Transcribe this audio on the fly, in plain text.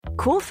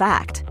Cool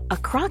fact, a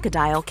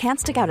crocodile can't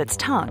stick out its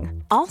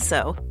tongue.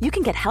 Also, you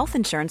can get health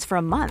insurance for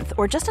a month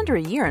or just under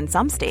a year in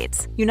some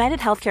states. United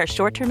Healthcare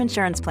short-term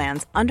insurance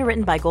plans,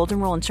 underwritten by Golden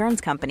Rule Insurance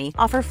Company,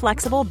 offer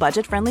flexible,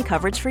 budget-friendly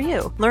coverage for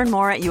you. Learn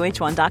more at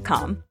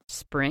uh1.com.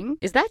 Spring?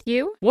 Is that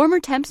you? Warmer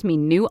temps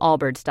mean new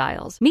Allbirds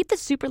styles. Meet the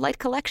Superlight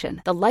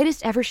Collection, the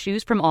lightest ever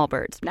shoes from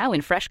Allbirds, now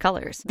in fresh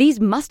colors. These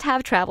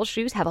must-have travel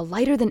shoes have a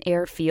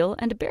lighter-than-air feel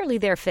and a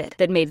barely-there fit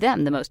that made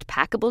them the most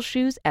packable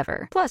shoes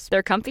ever. Plus,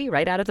 they're comfy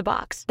right out of the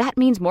box. That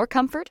means more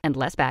comfort and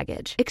less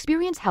baggage.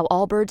 Experience how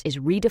Allbirds is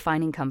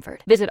redefining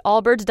comfort. Visit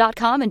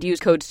allbirds.com and use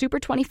code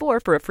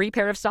SUPER24 for a free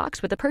pair of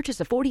socks with a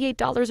purchase of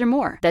 $48 or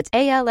more. That's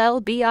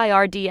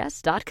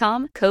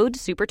ALLBIRDS.com, code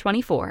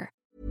SUPER24.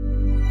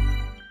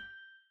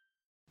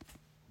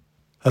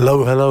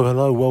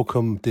 Hello.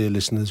 Welcome, dear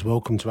listeners.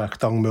 Welcome to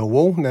Achtung,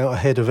 Millwall. Now,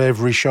 ahead of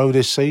every show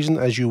this season,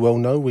 as you well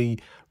know, we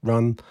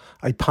run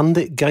a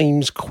Pundit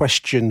Games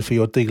question for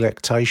your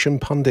delectation.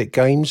 Pundit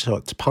Games,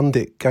 it's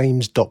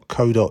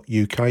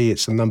punditgames.co.uk.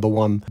 It's the number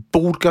one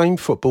board game,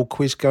 football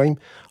quiz game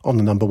on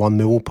the number one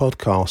Millwall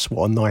podcast.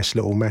 What a nice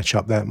little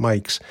matchup that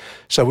makes.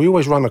 So we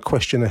always run a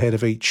question ahead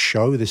of each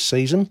show this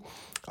season.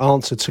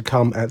 Answer to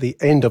come at the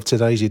end of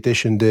today's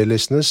edition, dear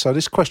listeners. So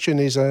this question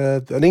is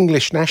an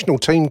English national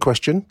team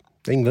question.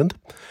 England.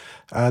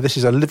 This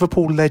is a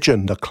Liverpool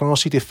legend, a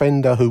classy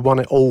defender who won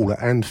it all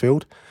at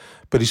Anfield,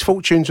 but his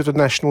fortunes with the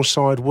national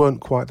side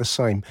weren't quite the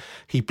same.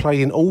 He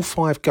played in all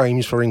 5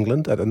 games for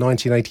England at the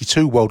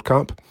 1982 World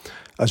Cup,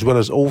 as well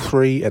as all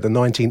 3 at the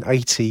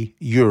 1980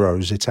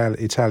 Euros,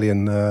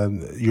 Italian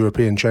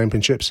European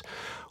Championships,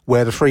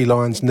 where the Three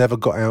Lions never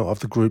got out of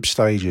the group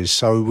stages.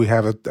 So we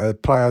have a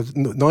player,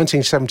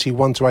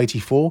 1971 to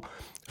 84,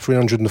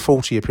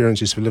 340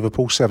 appearances for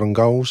Liverpool, 7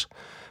 goals.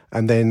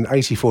 And then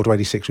 84 to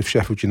 86 with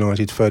Sheffield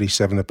United,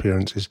 37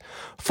 appearances.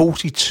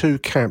 42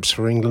 caps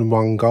for England,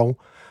 1 goal.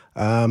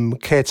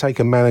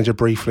 Caretaker manager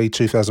briefly,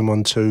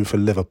 2001-2 for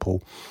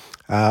Liverpool.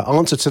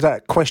 Answer to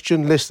that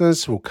question,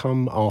 listeners, will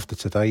come after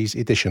today's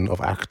edition of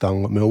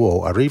Achtung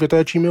Millwall.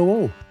 Arrivederci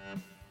Millwall.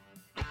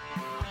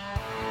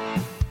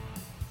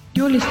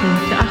 You're listening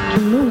to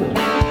Achtung Millwall,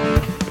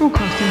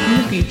 broadcasting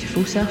from the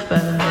beautiful South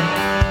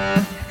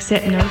Birmingham.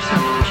 Accept no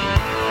substitute.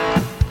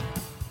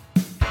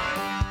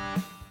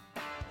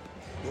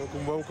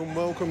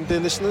 Welcome,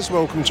 dear listeners.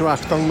 Welcome to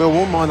Achtung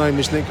Millwall. My name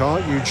is Nick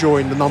Hart. You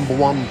join the number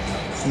one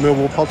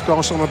Millwall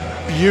podcast on a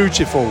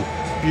beautiful,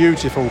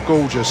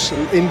 gorgeous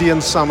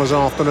Indian summer's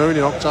afternoon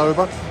in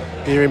October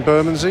here in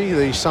Bermondsey.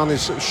 The sun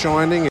is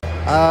shining.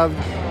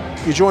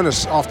 You join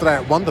us after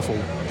that wonderful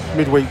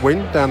midweek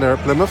win down there at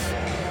Plymouth.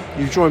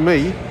 You join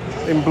me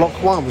in Block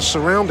 1,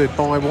 surrounded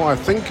by what I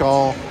think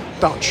are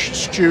Dutch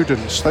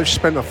students. They've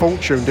spent a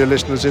fortune, dear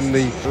listeners, in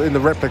the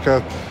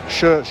replica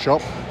shirt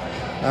shop.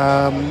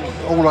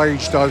 All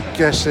aged, I'm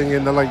guessing,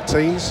 in the late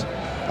teens.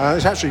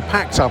 It's actually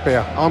packed up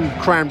here. I'm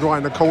crammed right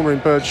in the corner in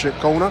Birdshit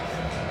Corner,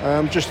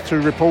 just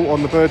to report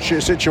on the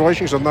Birdshit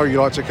situation, because I know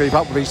you like to keep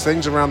up with these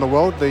things around the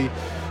world. The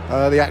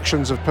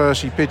actions of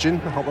Percy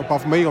Pigeon up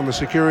above me on the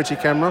security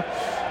camera.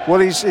 Well,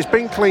 he's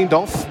been cleaned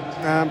off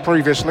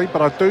previously,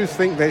 but I do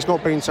think that it's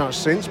not been touched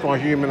since by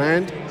human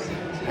hand.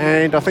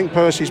 And I think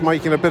Percy's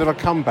making a bit of a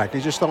comeback.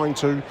 He's just starting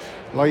to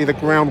lay the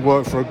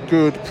groundwork for a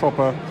good,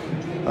 proper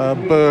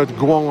bird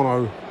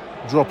guano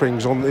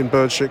droppings in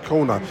Birdshit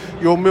Corner.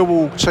 Your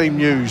Millwall team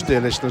news, dear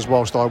listeners,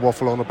 whilst I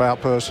waffle on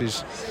about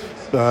Percy's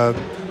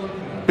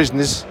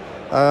business.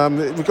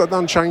 We've got an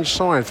unchanged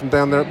side from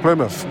down there at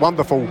Plymouth.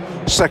 Wonderful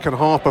second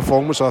half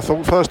performance, I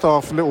thought. First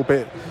half a little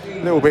bit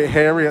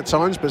hairy at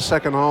times, but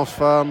second half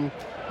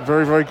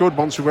very, very good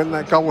once we went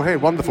that goal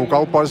ahead. Wonderful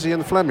goal by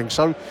Zian Fleming.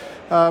 So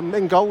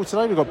in goal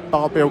today we've got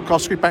Bart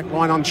Bielkowski, back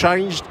line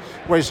unchanged,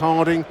 Wes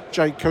Harding,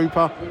 Jake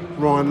Cooper,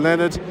 Ryan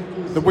Leonard.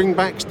 The wing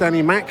backs,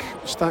 Danny Mack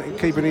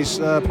keeping his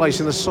place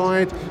in the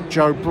side,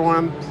 Joe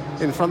Bryan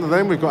in front of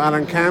them. We've got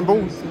Alan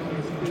Campbell,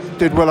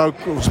 did well. I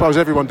suppose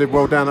everyone did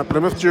well down at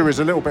Plymouth. Jury's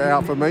a little bit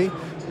out for me.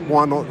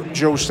 Why not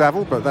Jill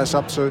Saville? But that's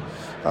up to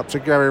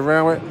Gary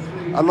Rowett.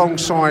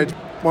 Alongside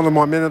one of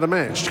my men of the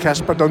match,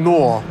 Casper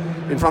Donor.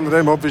 In front of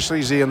them,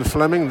 obviously, Zian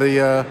Fleming.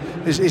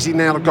 Is he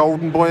now the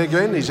golden boy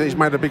again? He's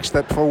made a big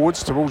step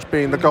forwards towards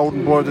being the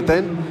golden boy of the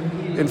den.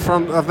 In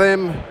front of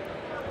them,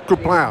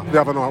 good player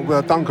the other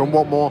night, Duncan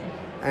Watmore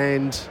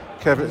and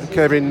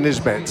Kevin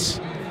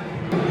Nisbets.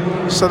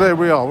 So there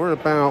we are. We're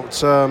about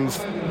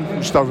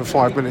just over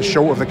 5 minutes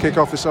short of the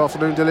kick-off this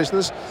afternoon, dear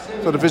listeners,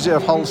 for the visit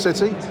of Hull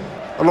City,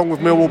 along with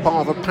Millwall,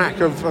 part of a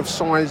pack of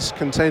sides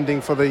contending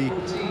for the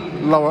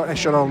lower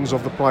echelons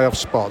of the playoff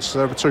spots.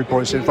 There are 2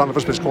 points in front of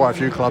us, but there's quite a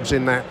few clubs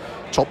in that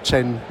top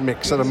 10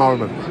 mix at the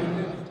moment.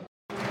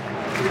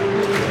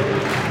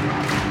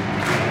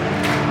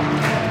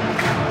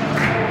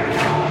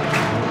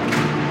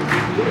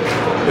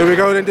 Here we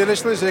go then, dear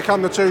listeners. Here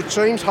come the 2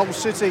 teams. Hull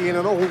City in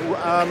an all,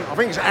 I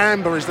think it's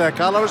amber is their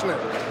colour, isn't it?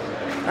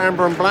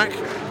 Amber and black.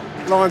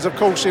 Lions, of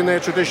course, in their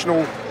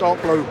traditional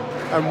dark blue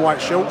and white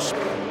shorts.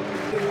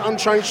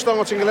 Unchanged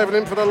starting 11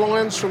 in for the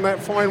Lions from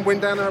that fine win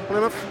down there at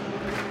Plymouth.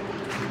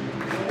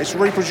 It's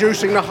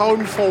reproducing the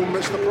home form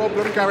that's the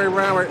problem. Gary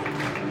Rowett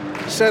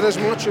said as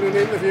much in an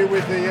interview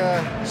with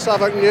the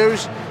Southwark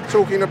News,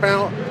 talking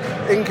about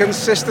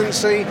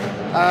inconsistency.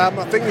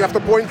 I think you have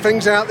to point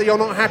things out that you're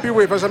not happy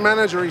with as a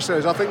manager, he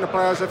says. I think the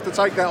players have to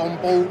take that on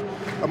board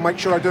and make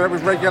sure they do it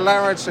with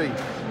regularity.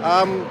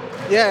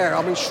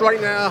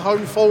 Straightening out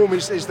home form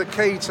is the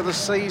key to the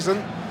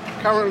season.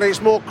 Currently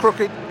it's more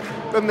crooked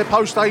than the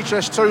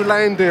post-HS2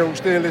 land deals,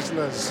 dear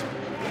listeners.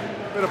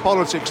 Bit of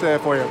politics there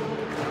for you.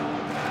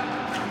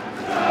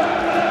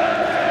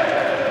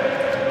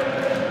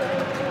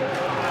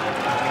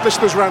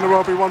 Listeners around the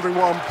world will be wondering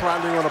what I'm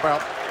prattling on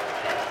about.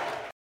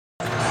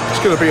 It's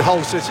going to be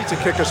Hull City to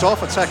kick us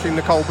off, attacking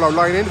the Coldblow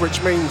Lane end,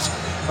 which means,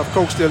 of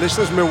course, dear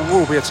listeners, Millwall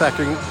will be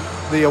attacking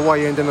the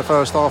away end in the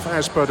first half,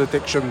 as per the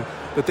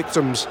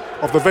dictums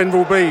of the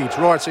Venerable Bede,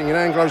 writing in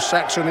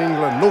Anglo-Saxon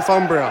England,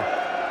 Northumbria.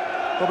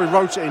 Probably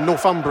wrote it in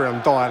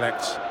Northumbrian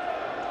dialect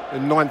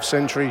in 9th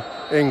century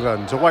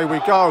England. Away we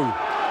go.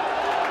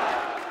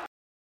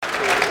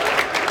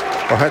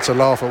 I had to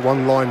laugh at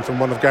one line from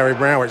one of Gary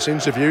Rowett's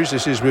interviews.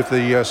 This is with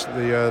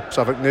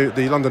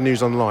the London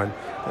News Online,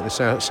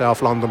 the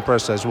South London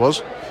Press as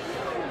was.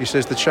 He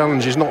says the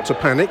challenge is not to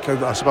panic,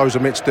 I suppose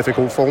amidst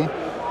difficult form,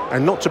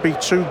 and not to be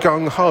too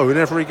gung-ho in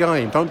every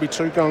game. Don't be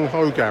too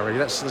gung-ho, Gary.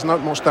 There's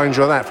not much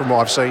danger of that from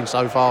what I've seen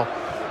so far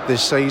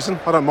this season.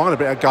 I don't mind a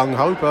bit of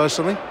gung-ho,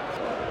 personally.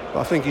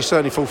 But I think he's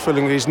certainly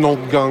fulfilling his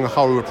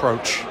non-gung-ho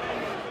approach.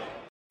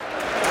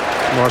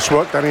 Nice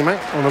work, Danny Mack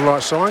on the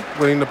right side,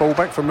 winning the ball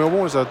back from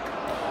Millwall. There's a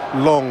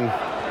long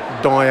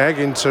diag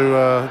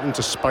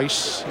into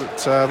space.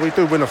 But, we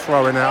do win a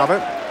throw-in out of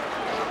it.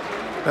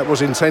 That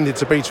was intended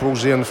to be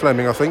towards Ian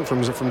Fleming, I think,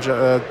 from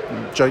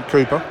Jake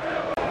Cooper.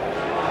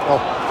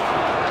 Oh.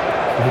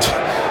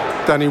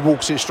 Danny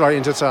walks it straight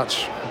into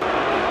touch.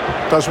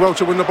 Does well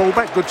to win the ball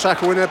back. Good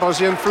tackle in there by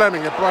Ian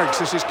Fleming. It breaks.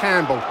 This is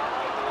Campbell.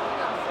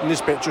 And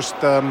this bit just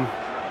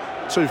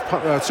too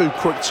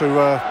quick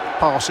to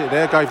pass it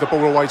there. Gave the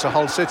ball away to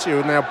Hull City,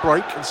 who now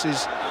break. This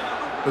is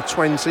the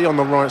 20 on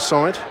the right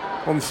side.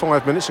 On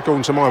 5 minutes,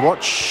 according to my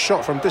watch.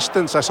 Shot from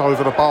distance. That's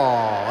over the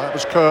bar. That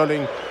was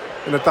curling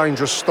in a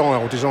dangerous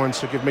style, designed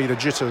to give me the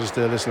jitters,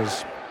 dear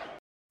listeners.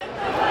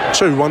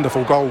 2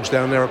 wonderful goals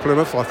down there at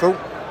Plymouth, I thought.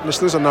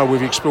 Listeners, I know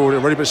we've explored it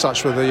already, but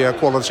such for the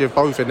quality of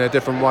both in their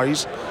different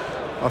ways.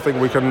 I think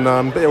we can,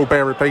 it'll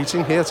bear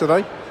repeating here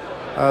today.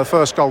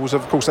 First goal was,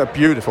 of course, that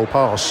beautiful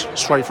pass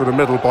straight through the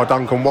middle by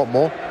Duncan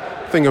Watmore.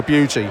 Thing of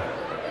beauty.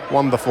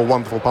 Wonderful,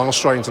 wonderful pass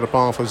straight into the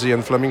path of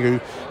Ian Fleming, who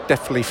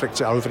deftly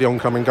flicked it over the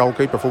oncoming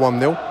goalkeeper for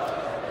 1-0.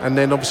 And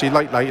then, obviously,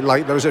 late,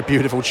 there was a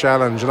beautiful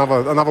challenge.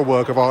 Another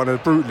work of art in a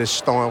brutalist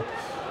style.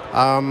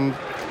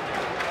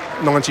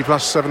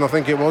 90+7, I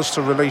think it was,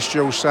 to release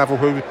Jules Saville,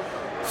 who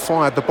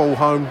fired the ball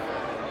home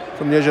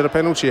from the edge of the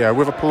penalty area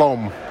with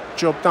aplomb.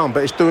 Job done,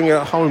 but it's doing it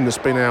at home that's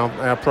been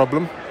our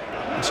problem.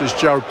 This is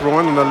Joe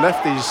Bryan on the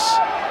left. He's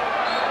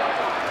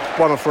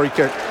won a free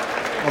kick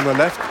on the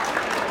left.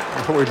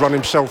 I thought he'd run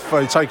himself,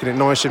 taken it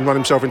nice and run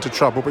himself into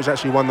trouble, but he's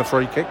actually won the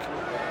free kick.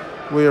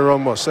 We're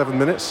on, 7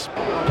 minutes?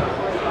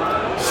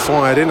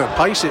 Fired in at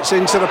pace. It's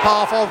into the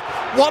path of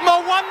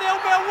Watmore. 1-0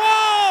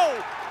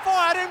 Millwall!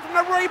 Fired in from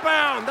the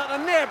rebound at the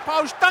near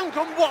post.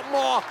 Duncan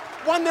Watmore.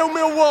 1-0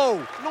 Millwall.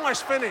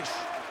 Nice finish.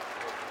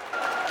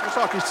 Looks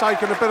like he's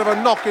taken a bit of a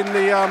knock in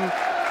the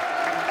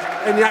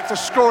act of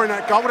scoring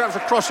that goal. That was a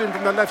crossing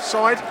from the left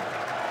side.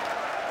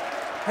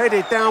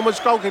 Headed downwards.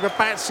 Goalkeeper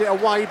bats it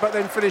away, but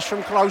then finished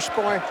from close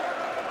by.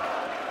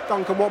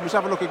 Duncan Watmore's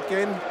have a look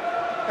again.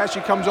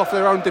 Actually comes off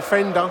their own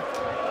defender.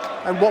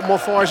 And Watmore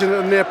fires in at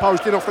the near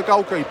post, in off the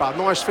goalkeeper.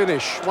 Nice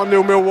finish.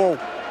 1-0 Millwall.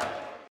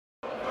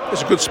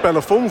 It's a good spell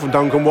of form from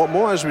Duncan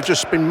Watmore, as we've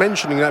just been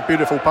mentioning that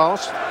beautiful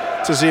pass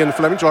to Ian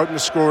Fleming to open the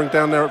scoring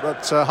down there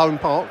at Home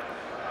Park.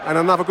 And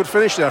another good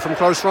finish there from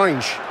close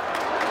range.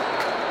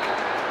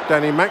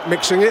 Danny Mack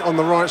mixing it on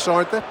the right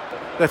side there.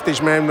 Left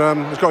his man,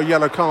 has got a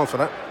yellow card for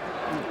that.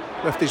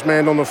 Left his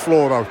man on the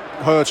floor though,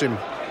 hurt him.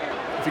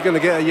 If you're going to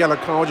get a yellow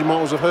card, you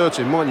might as well hurt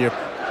him, mightn't you?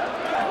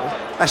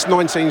 That's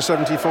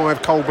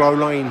 1975 Coldblow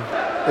Lane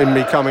in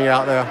me coming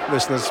out there,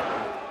 listeners.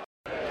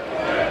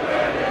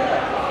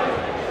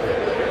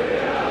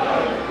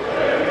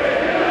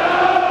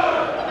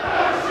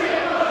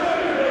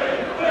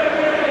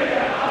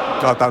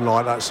 I don't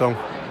like that song.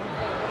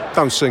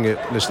 Don't sing it,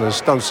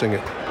 listeners, don't sing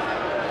it.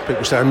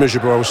 People say,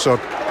 miserable old sod.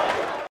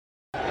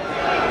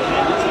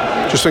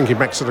 Just thinking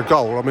back to the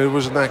goal, I mean, it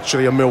wasn't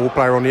actually a Millwall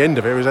player on the end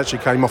of it. It actually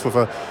came off of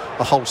a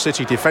Hull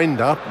City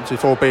defender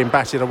before being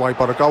batted away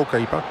by the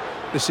goalkeeper.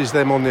 This is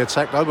them on the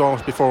attack, though,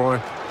 before I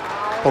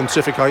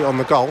pontificate on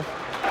the goal.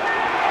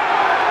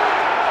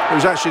 It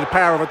was actually the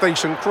power of a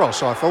decent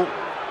cross, I thought,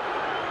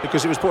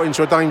 because it was put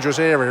into a dangerous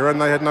area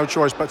and they had no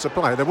choice but to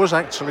play. There was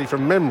actually,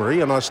 from memory,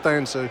 and I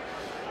stand to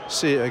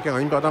see it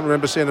again, but I don't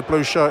remember seeing a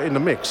blue shirt in the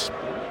mix.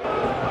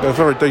 A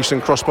very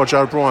decent cross by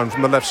Joe Bryan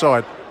from the left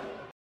side.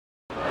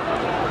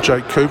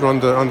 Jake Cooper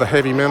under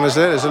heavy manners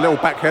there. There's a little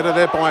back header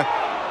there by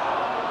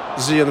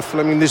Ian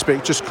Fleming. This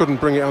bit just couldn't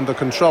bring it under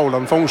control.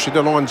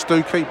 Unfortunately, the Lions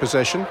do keep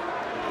possession.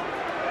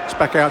 It's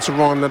back out to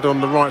Ryan Ledder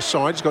on the right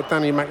side. He's got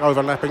Danny Mack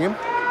overlapping him.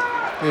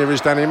 Here is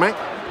Danny Mack.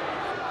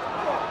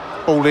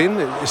 Ball in.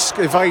 It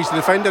evades the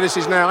defender. This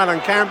is now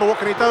Alan Campbell. What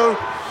can he do?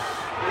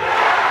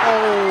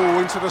 Oh,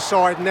 into the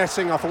side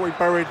netting. I thought he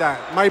buried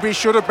that. Maybe he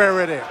should have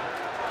buried it.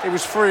 It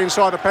was free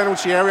inside the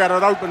penalty area. Had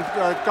an open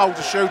goal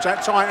to shoot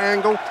at tight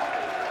angle.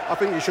 I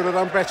think he should have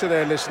done better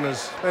there,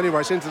 listeners. Anyway,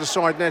 it's into the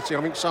side netting.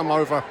 I think some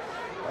over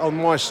on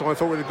my side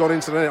thought it had gone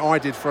into the net. I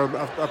did for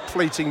a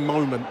fleeting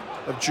moment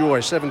of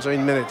joy.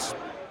 17 minutes.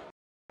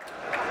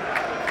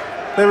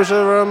 There was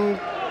a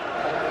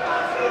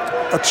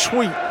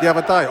tweet the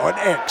other day, or an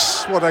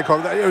X, what do they call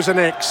it? It was an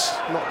X,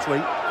 not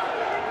tweet,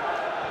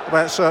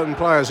 about certain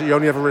players that you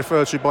only ever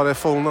refer to by their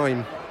full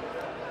name.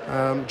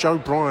 Joe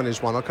Bryan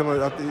is one.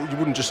 You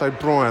wouldn't just say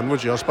Brian,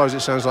 would you? I suppose it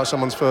sounds like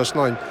someone's first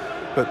name,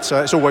 but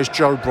it's always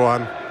Joe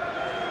Bryan.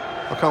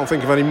 I can't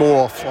think of any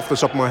more off the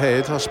top of my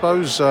head. I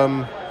suppose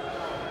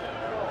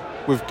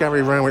with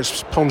Gary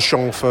Rowett's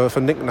penchant for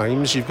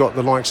nicknames, you've got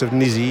the likes of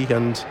Nizzy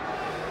and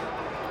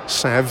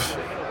Sav.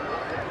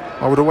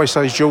 I would always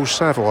say Jules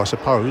Savile, I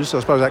suppose. I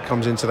suppose that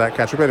comes into that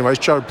category. But anyway,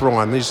 it's Joe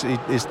Bryan. He's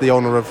the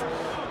honour of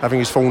having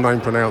his full name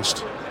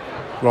pronounced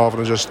rather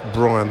than just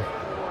Brian.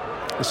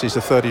 This is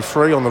the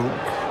 33 on the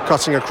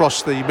cutting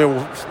across the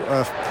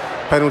Millwall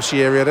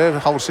penalty area there.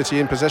 Hull City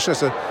in possession.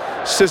 It's a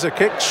scissor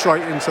kick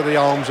straight into the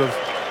arms of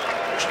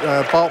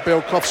Bart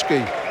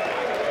Bielkowski.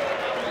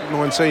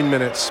 19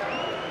 minutes.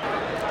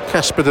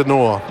 Casper De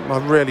Noor. I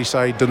rarely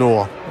say De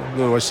Noor.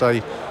 I always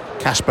say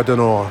Casper De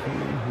Noor.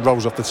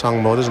 Rolls off the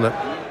tongue more, doesn't it?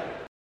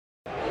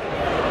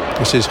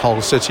 This is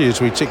Hull City as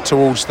we tick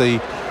towards the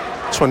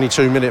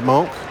 22-minute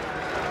mark,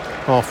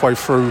 halfway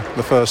through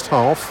the first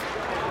half.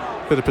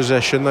 Bit of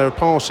possession. They're a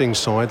passing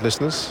side,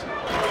 listeners.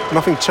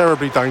 Nothing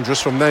terribly dangerous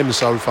from them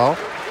so far.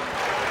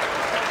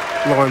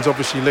 Lions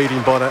obviously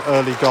leading by that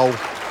early goal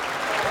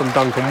from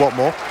Duncan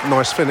Watmore.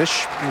 Nice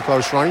finish in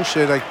close range.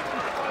 Here they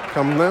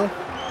come now.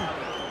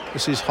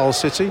 This is Hull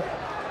City.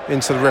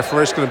 Into the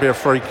referee. It's going to be a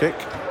free kick.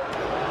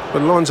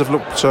 But Lions have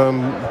looked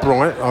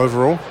bright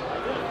overall.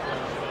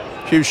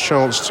 Huge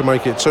chance to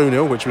make it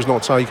 2-0, which was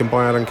not taken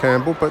by Alan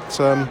Campbell, but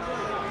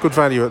good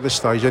value at this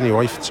stage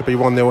anyway to be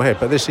 1-0 ahead.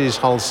 But this is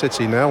Hull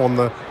City now on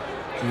the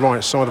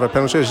right side of a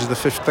penalty. This is the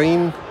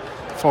 15,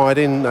 fired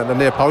in at the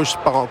near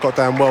post. Bart got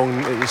down well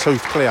and it's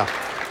hoofed clear.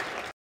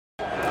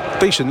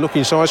 Decent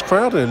looking sized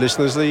crowd here,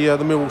 listeners. The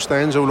Millwall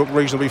stands all look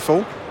reasonably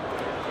full.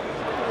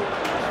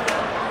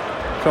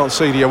 Can't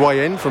see the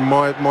away end from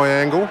my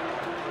angle,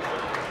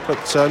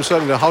 but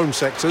certainly the home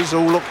sectors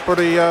all look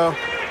pretty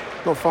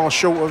not far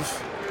short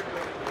of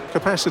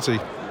capacity.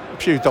 A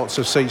few dots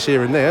of seats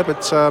here and there,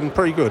 but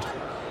pretty good.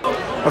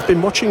 I've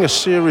been watching a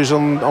series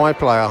on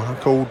iPlayer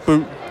called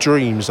Boot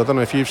Dreams. I don't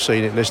know if you've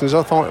seen it, listeners.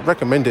 I'd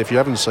recommend it if you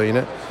haven't seen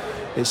it.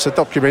 It's a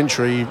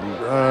documentary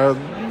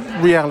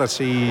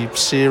reality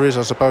series,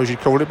 I suppose you'd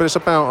call it, but it's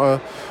about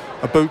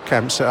a boot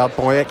camp set up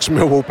by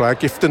ex-Millwall player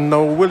Gifton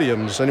Noel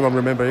Williams. Anyone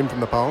remember him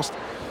from the past?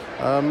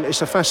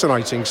 It's a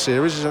fascinating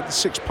series. It's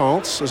 6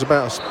 parts. It's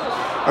about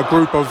a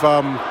group of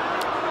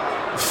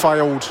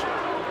failed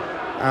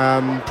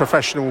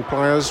professional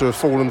players who have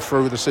fallen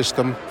through the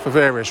system for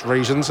various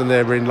reasons, and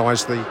therein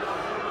lies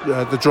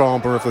the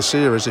drama of the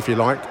series, if you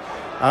like,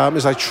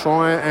 as they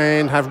try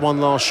and have one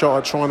last shot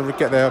at trying to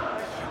get their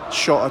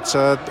shot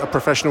at a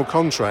professional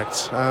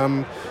contract.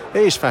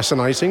 It is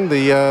fascinating.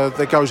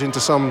 There goes into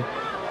some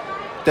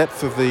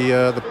depth of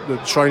the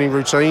training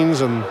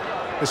routines, and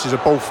this is a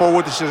ball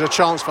forward. This is a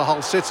chance for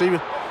Hull City.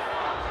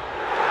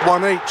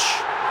 One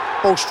each.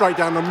 Ball straight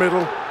down the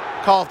middle.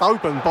 Carved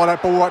open by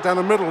that ball right down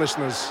the middle,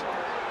 listeners.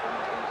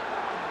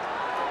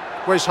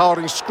 Wes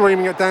Harding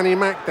screaming at Danny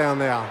Mack down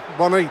there.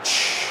 One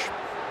each.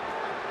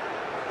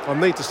 I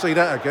need to see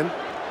that again.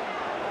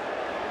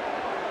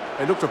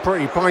 It looked a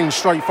pretty plain,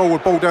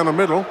 straightforward ball down the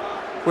middle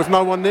with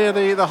no one near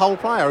the Hull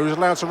player who was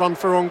allowed to run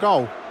through on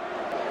goal.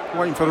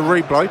 Waiting for the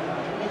replay.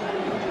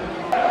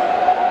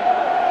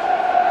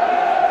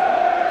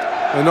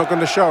 They're not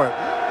going to show it.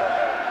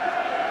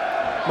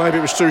 Maybe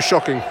it was too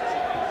shocking.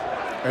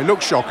 It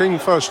looked shocking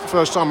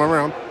first time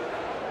around.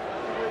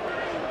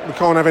 We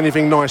can't have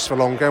anything nice for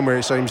long, can we,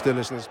 it seems, dear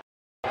listeners.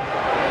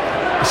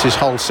 This is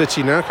Hull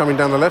City now, coming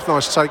down the left.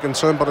 Nice take and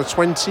turn by the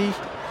 20.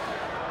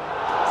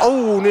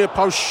 Oh, near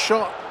post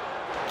shot.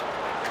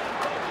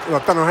 I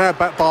don't know how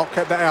Bart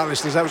kept that out,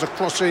 listeners. That was a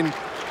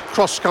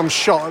cross comes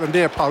shot at the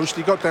near post.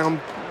 He got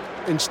down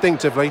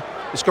instinctively.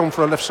 It's gone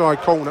for a left side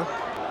corner.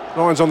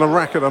 Lions on the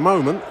rack at the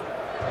moment.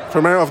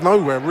 From out of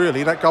nowhere,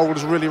 really. That goal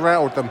has really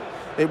rattled them.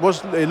 It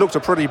looked a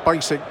pretty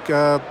basic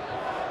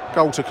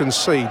goal to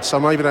concede, so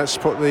maybe that's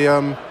put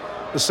the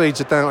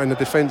seeds of doubt in the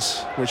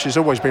defence, which has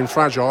always been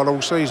fragile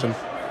all season.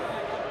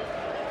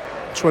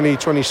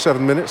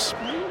 27 minutes.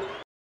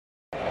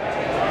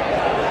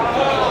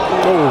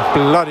 Oh,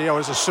 bloody hell,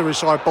 there's a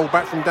suicide ball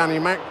back from Danny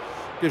Mack.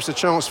 Gives the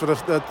chance for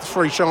the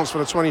free chance for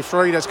the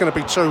 23. That's going to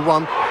be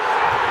 2-1.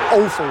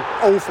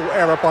 Awful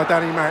error by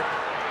Danny Mack.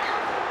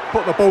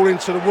 Put the ball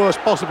into the worst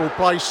possible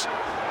place,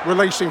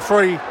 releasing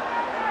free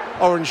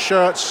orange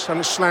shirts, and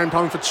it's slammed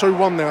home for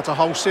 2-1 now to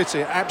Hull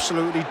City.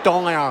 Absolutely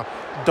dire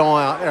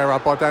error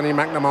by Danny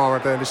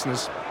McNamara there,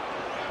 listeners.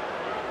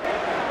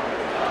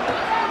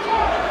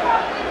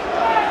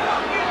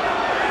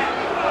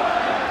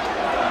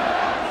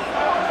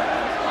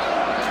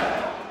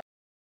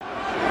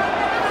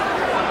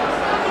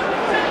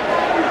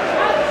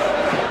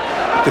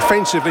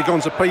 Defensively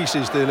gone to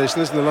pieces, dear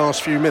listeners, in the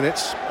last few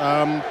minutes.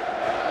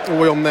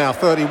 We're on now,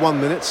 31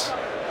 minutes.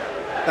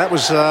 That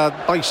was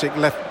basic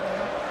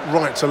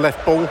right to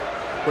left ball,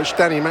 which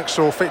Danny Mack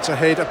saw fit to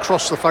head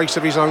across the face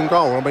of his own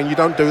goal. I mean, you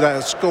don't do that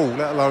at school,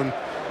 let alone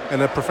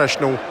in a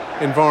professional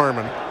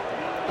environment.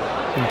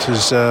 Into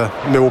his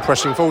Millwall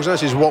pressing forwards.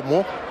 That's his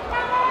Watmore.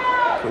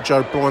 Got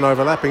Joe Bryan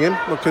overlapping him.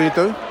 What can he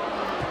do?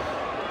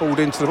 Balled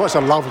into the... That's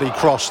a lovely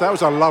cross. That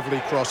was a lovely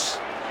cross.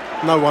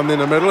 No one in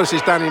the middle. This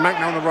is Danny Mack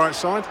now on the right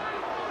side.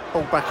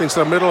 Ball back into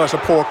the middle. That's a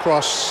poor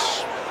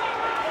cross.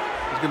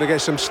 He's going to get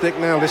some stick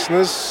now,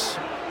 listeners.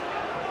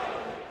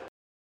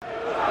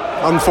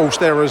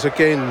 Unforced errors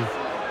again.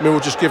 Mill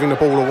just giving the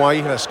ball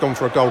away. That's gone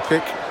for a goal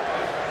kick.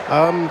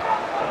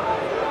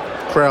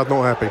 Crowd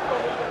not happy.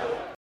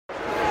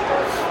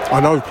 I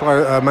know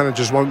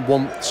managers won't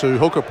want to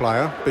hook a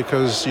player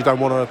because you don't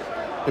want to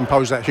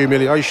impose that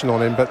humiliation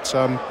on him, but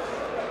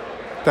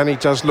Danny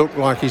does look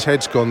like his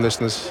head's gone,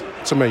 listeners,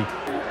 to me.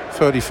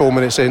 34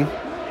 minutes in.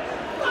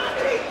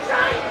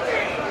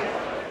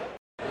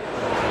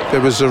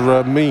 There was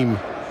a meme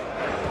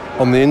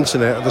on the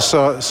internet of the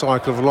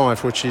cycle of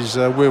life, which is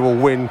we will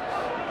win,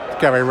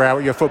 Gary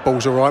Rowett, your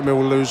football's all right, we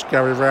will lose,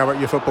 Gary Rowett,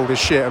 your football is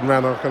shit, and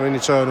round like an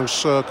eternal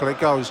circle it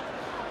goes.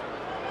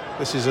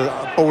 This is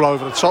a ball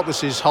over the top.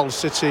 This is Hull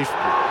City.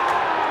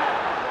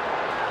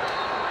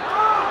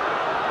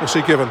 What's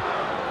he given?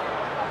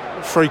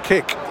 Free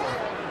kick.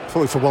 I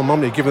thought for one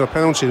moment he'd given a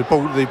penalty.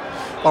 The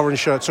orange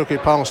shirt took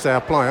it past our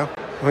player.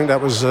 I think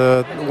that was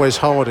Wes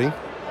Harding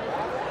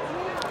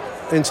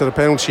into the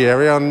penalty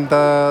area, and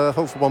I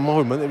thought for one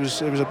moment it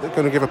was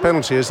going to give a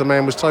penalty as the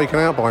man was taken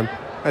out by him.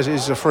 As it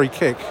is a free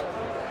kick.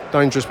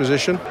 Dangerous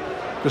position.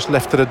 Just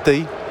left to the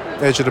D,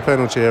 edge of the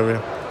penalty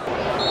area.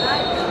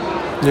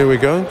 Here we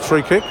go,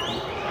 free kick.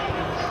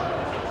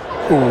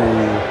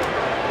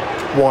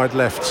 Ooh, wide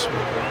left,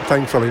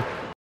 thankfully.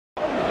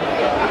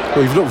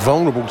 Well, you've looked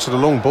vulnerable to the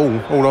long ball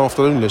all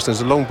afternoon, listeners.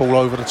 The long ball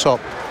over the top.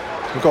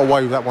 We've got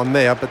away with that one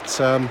there, but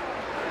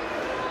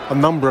a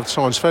number of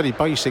times, fairly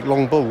basic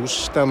long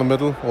balls down the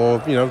middle or,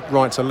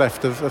 right to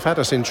left have had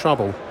us in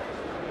trouble.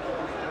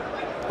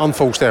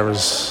 Unforced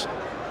errors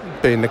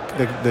being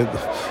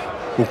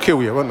will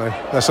kill you, won't they?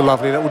 That's a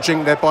lovely little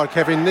jink there by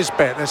Kevin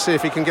Nisbet. Let's see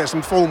if he can get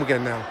some form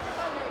again now.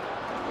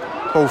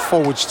 Ball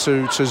forwards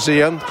to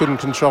Zian, couldn't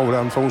control it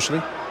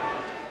unfortunately.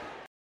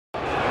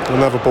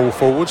 Another ball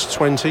forwards,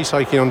 20,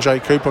 taking on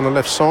Jake Cooper on the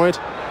left side.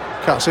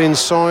 Cuts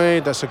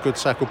inside, that's a good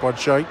tackle by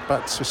Jake,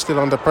 but still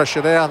under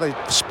pressure there. The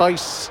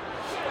space,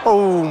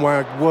 oh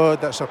my word,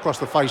 that's across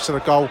the face of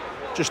the goal,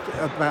 just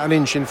about an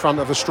inch in front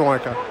of the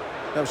striker.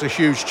 That was a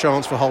huge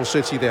chance for Hull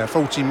City there.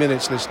 40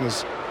 minutes,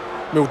 listeners.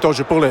 Mill dodge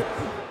a bullet.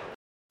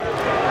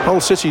 Hull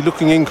City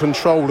looking in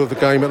control of the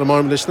game at the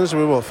moment, listeners.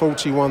 We're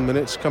 41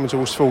 minutes, coming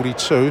towards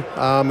 42.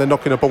 They're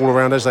knocking the ball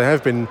around as they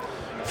have been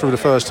through the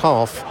first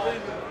half.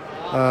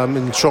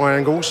 In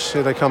triangles,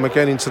 here they come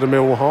again into the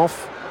Millwall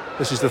half.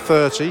 This is the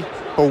 30.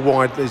 Ball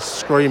wide is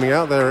screaming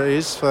out. There it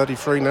is.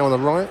 33 now on the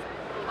right.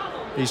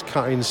 He's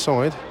cut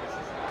inside.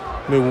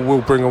 Millwall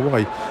will bring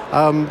away.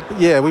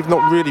 We've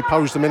not really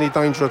posed them any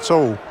danger at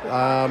all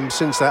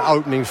since that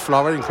opening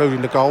flurry,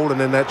 including the goal, and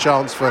then that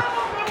chance for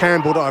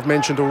Campbell that I've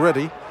mentioned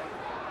already.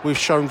 We've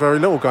shown very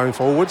little going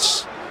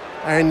forwards,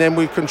 and then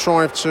we've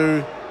contrived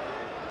to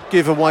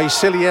give away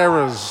silly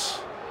errors,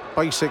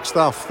 basic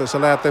stuff that's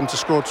allowed them to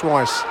score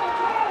twice.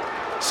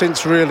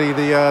 Since really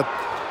the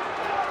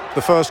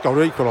first goal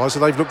equaliser,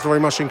 they've looked very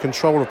much in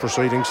control of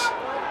proceedings.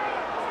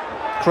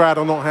 Crowd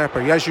are not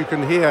happy, as you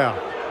can hear.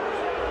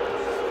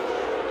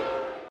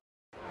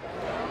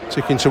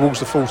 Ticking towards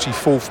the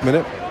 44th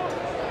minute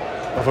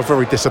of a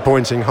very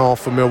disappointing half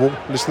for Millwall,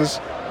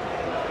 listeners.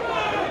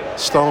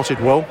 Started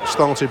well,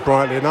 started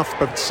brightly enough,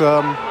 but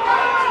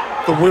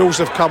the wheels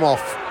have come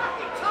off.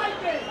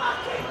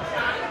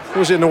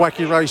 Was it in the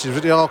wacky races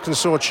with the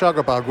Arkansas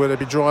Chuggabug where they'd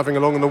be driving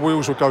along and the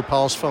wheels would go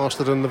past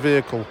faster than the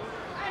vehicle?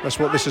 That's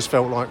what this has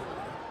felt like.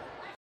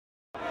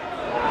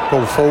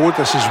 Ball forward,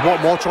 this is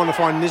Watmore trying to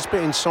find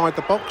Nisbet inside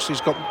the box.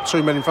 He's got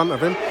two men in front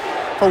of him.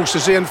 Falls to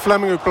Zian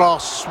Fleming, who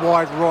blasts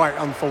wide right,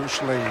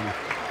 unfortunately.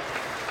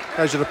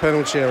 Edge of the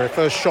penalty area.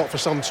 First shot for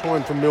some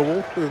time from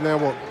Millwall. We're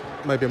now,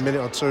 maybe a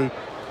minute or two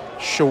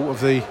short of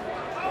the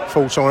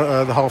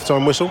the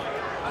half-time whistle.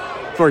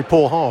 Very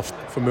poor half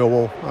for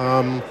Millwall.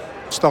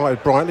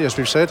 Started brightly, as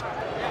we've said,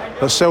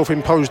 but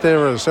self-imposed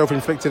errors,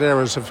 self-inflicted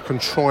errors have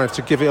contrived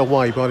to give it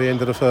away by the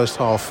end of the first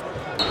half.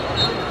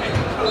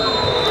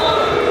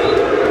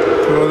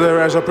 Well,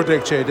 there, as I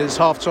predicted, it's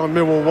half-time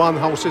Millwall 1,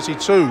 Hull City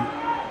 2.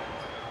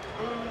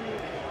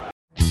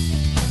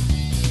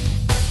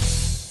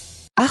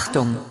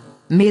 Achtung,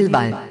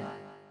 Millwall.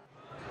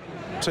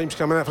 Teams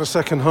coming out for the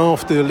second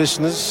half, dear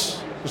listeners.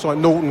 Looks like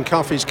Norton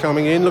Cuffey's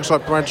coming in. Looks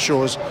like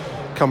Bradshaw's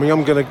coming.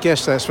 I'm going to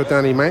guess that's for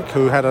Danny Mack,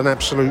 who had an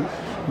absolute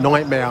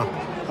nightmare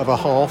of a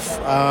half.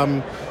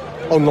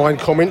 Online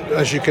comment,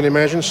 as you can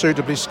imagine,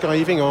 suitably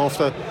scathing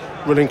after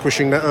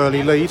relinquishing that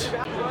early lead.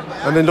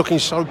 And then looking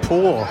so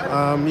poor.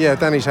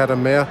 Danny's had a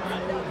mare.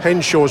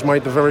 Henshaw's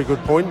made the very good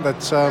point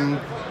that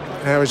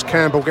how is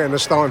Campbell getting the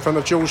start in front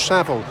of Jules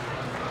Saville?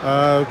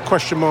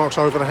 Question marks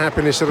over the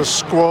happiness of the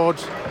squad.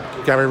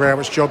 Gary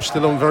Rowett's job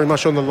still very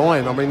much on the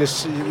line. I mean,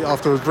 this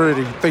after a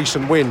really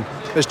decent win.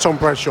 There's Tom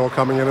Bradshaw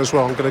coming in as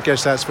well. I'm going to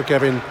guess that's for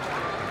Kevin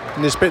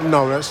Nisbet.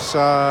 No, that's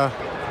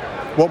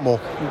Watmore.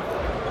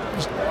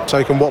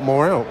 Taking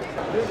Watmore out.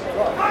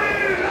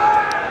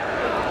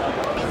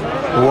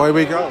 Away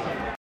we go.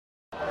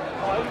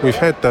 We've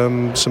had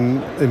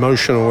some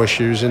emotional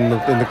issues in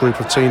the group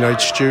of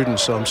teenage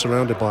students that I'm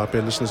surrounded by up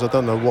here, listeners. I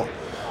don't know what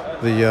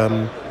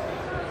the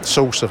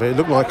source of it. It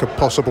looked like a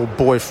possible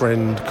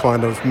boyfriend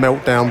kind of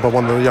meltdown by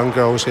one of the young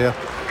girls here.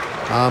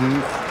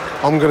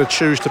 I'm going to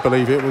choose to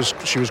believe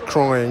she was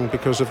crying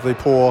because of the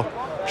poor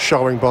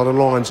showing by the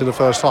Lions in the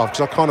first half,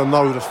 because I kind of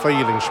know the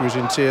feeling. She was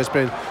in tears,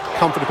 being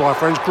comforted by her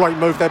friends. Great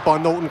move there by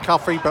Norton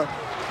Cuffey, but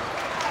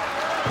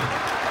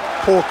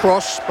poor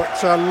cross,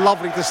 but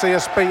lovely to see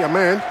us beat a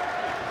man.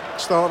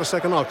 Start of the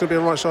second half. Going to be a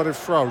right-sided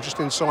throw just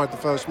inside the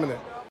first minute.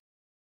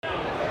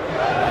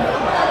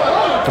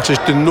 It's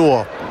just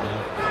Denor.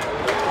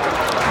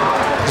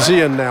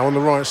 Zian now on the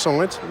right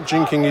side,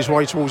 jinking his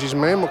way towards his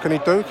man. What can he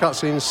do?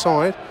 Cuts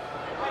inside.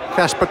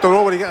 Casper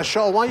Denor, when he gets a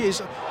shot away,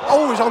 he's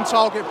always on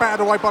target,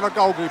 battered away by the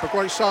goalkeeper.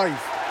 Great save.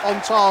 On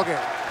target.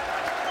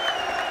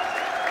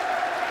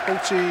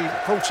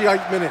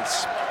 48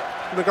 minutes.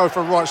 Going to go for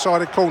a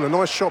right-sided corner.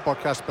 Nice shot by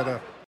Casper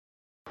there.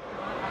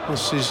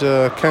 This is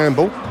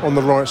Campbell on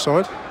the right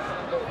side.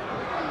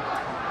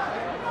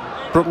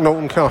 Brooke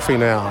Norton Cuffey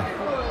now.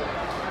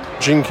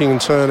 Jinking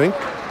and turning.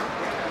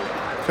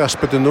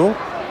 Casper Denor.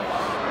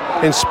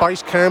 In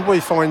space, Campbell, he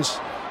finds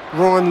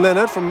Ryan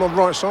Leonard from the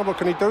right side. What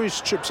can he do? He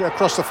chips it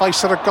across the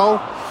face of the goal.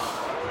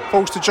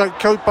 Falls to Jake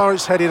Cooper.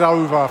 It's headed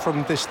over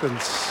from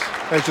distance.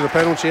 Edge of the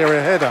penalty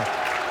area header.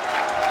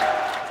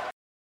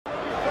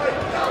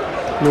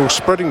 Mill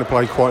spreading the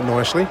play quite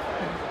nicely.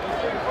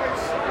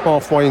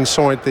 Halfway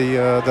inside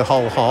the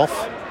whole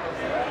half.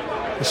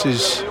 This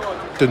is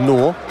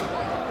Denor.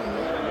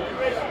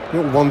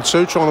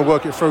 1-2, trying to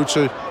work it through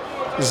to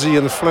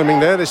Zian Fleming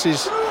there. This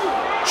is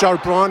Joe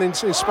Bryan in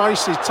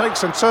space. He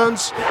takes and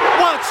turns. 1-2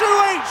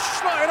 each.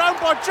 Slotted home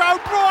by Joe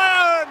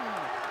Bryan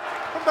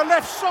from the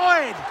left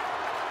side.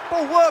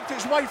 Ball worked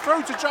its way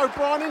through to Joe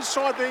Bryan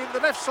inside the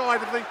left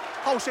side of the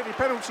Hull City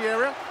penalty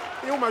area.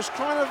 He almost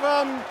kind of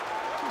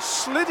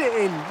slid it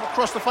in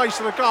across the face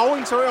of the goal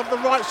into the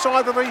right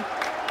side of the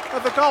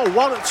goal.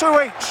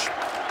 1-2 each.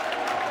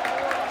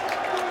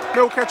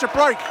 Mill catch a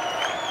break.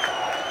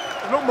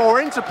 A lot more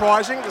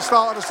enterprising at the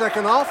start of the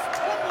second half.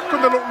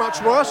 Couldn't have looked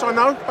much worse, I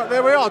know, but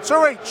there we are,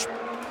 2 each.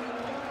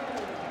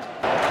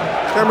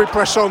 Can we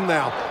press on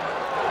now?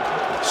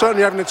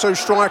 Certainly having the two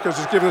strikers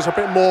has given us a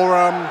bit more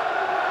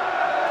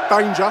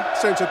danger,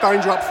 sense of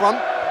danger up front.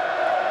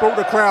 Brought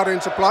the crowd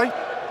into play.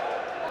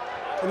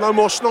 And no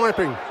more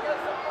sniping.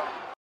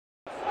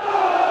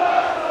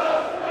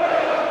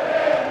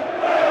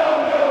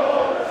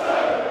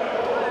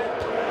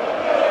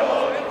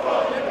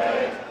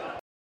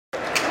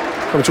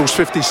 Coming towards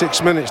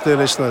 56 minutes, dear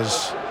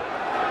listeners.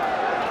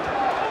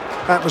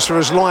 Atmosphere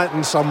has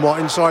lightened somewhat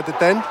inside the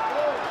den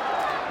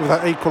with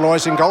that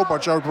equalising goal by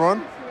Joe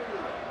Bryan.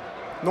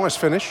 Nice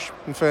finish,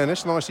 in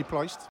fairness, nicely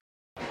placed.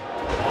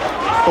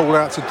 Ball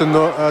out to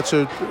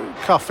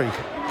Cuffey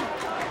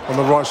on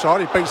the right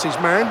side. He beats his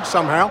man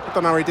somehow. I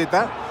don't know how he did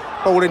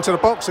that. Ball into the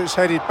box. It's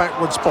headed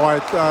backwards by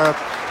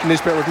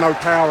Nisbet with no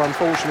power,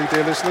 unfortunately,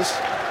 dear listeners.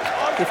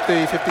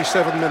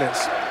 57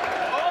 minutes.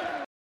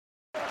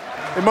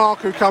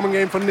 Imaku coming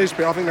in for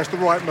Nisbet. I think that's the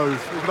right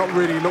move. He's not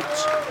really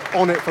looked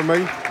on it for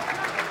me.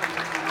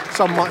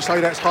 Some might say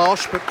that's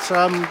harsh, but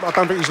I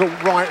don't think he's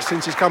looked right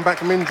since he's come back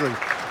from injury.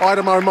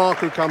 Idamo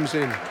Marku comes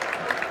in.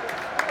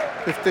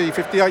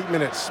 58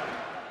 minutes.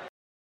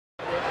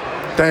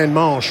 Dan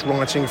Marsh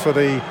writing for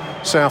the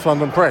South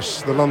London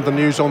Press. The London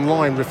News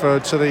Online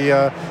referred to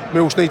the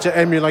Mills need to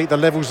emulate the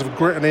levels of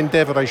grit and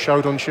endeavour they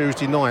showed on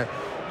Tuesday night.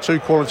 Two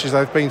qualities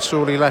they've been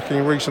sorely lacking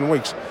in recent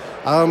weeks.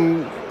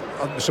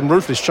 Some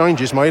ruthless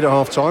changes made at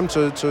half-time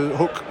to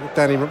hook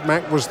Danny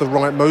Mack was the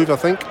right move, I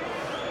think.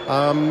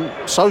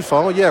 So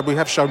far, yeah, we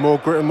have shown more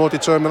grit and more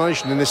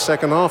determination in this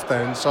second half,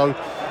 Dan, so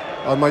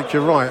I make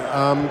you right.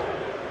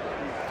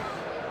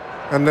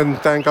 And then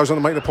Dan goes on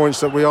to make the points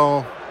that we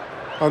are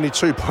only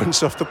 2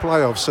 points off the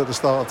playoffs at the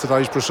start of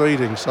today's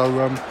proceedings.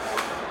 So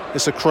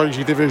it's a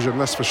crazy division,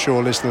 that's for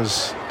sure,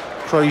 listeners.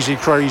 Crazy,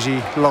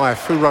 crazy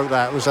life. Who wrote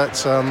that? Was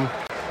that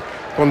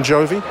Bon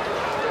Jovi?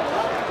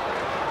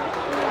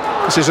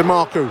 This is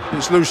Imaku.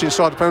 It's loose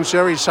inside the penalty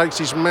area. He takes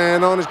his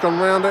man on. He's gone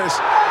round it. It's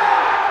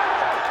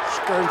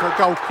going for a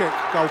goal kick.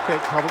 Goal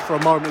kick. For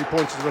a moment he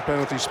pointed to the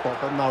penalty spot,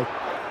 but no.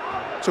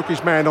 Took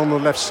his man on the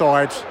left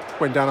side.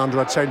 Went down under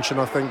attention,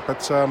 I think,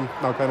 but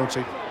no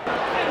penalty.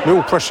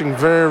 Millwall pressing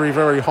very,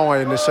 very high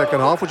in the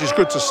second half, which is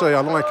good to see.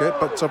 I like it,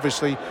 but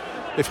obviously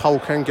if Hull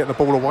can get the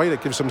ball away,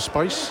 that gives them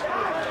space.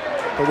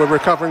 But we're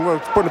recovering, we're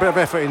putting a bit of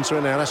effort into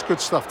it now. That's good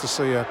stuff to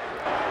see.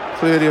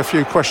 Clearly a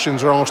few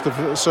questions are asked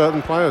of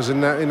certain players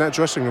in that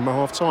dressing room at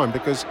half-time,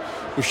 because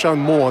we've shown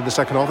more in the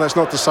second half. That's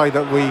not to say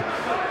that we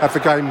have the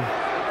game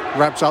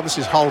wrapped up. This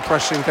is Hull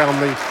pressing down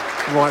the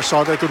right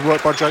side there. Good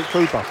work by Jake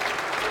Cooper.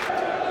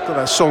 Got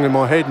that song in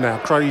my head now,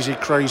 Crazy,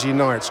 Crazy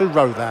Nights. Who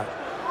wrote that?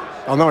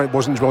 I know it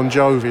wasn't Bon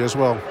Jovi as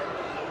well.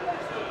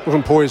 It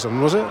wasn't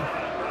Poison, was it?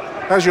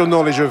 How's your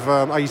knowledge of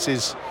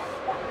 80s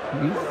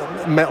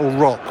metal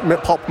rock,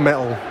 pop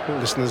metal,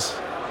 listeners?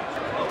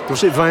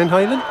 Was it Van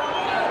Halen?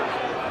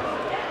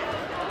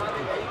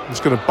 It's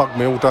going to bug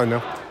me all day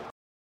now.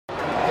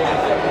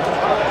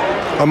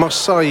 I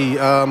must say,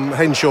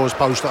 Henshaw's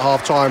post at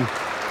half-time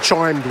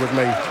chimed with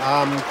me.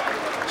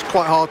 It's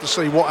quite hard to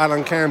see what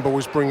Alan Campbell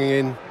is bringing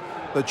in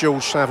that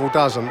George Saville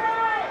doesn't.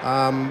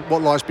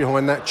 What lies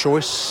behind that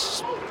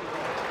choice,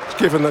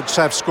 given that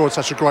Sav scored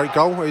such a great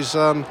goal, is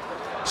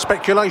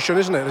speculation,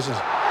 isn't it? This is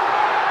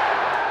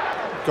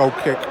goal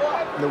kick,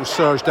 a little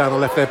surge down the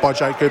left there by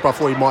Jake Cooper. I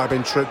thought he might have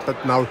been tripped,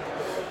 but no.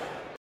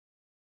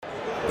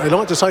 They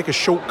like to take a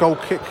short goal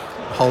kick,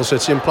 Hull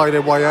City, and play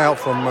their way out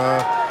from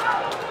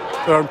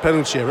their own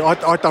penalty area.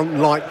 I don't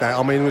like that.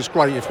 I mean, it's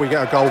great if we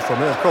get a goal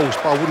from it, of course,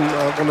 but I wouldn't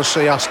want to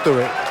see us do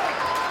it.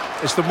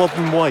 It's the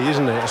modern way,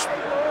 isn't it?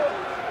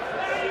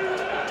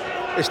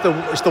 It's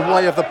the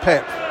way of the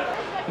Pep.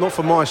 Not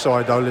for my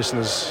side, though,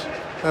 listeners.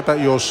 How about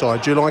your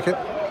side? Do you like it?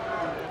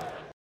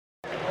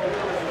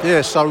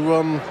 Yeah, so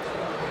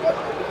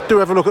do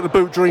have a look at the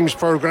Boot Dreams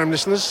programme,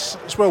 listeners.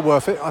 It's well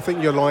worth it. I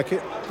think you'll like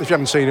it. If you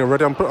haven't seen it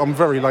already, I'm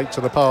very late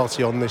to the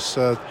party on this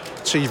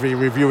TV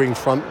reviewing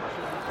front.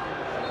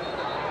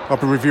 I'll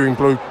be reviewing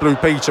Blue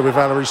Peter with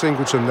Valerie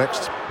Singleton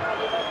next.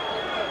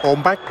 Or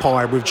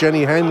Magpie with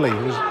Jenny Hanley.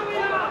 It was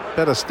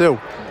better still.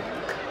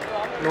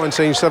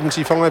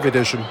 1975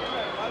 edition.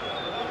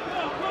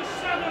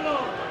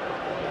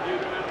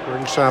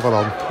 Bring Saville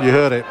on. You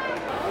heard it.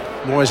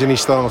 Why isn't he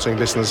starting,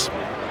 listeners?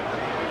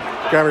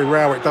 Gary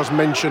Rowett does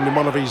mention in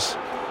one of his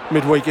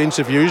midweek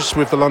interviews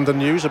with the London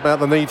News about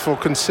the need for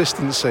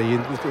consistency.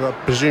 I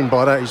presume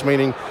by that he's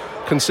meaning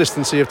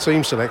consistency of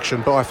team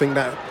selection, but I think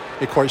that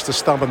equates to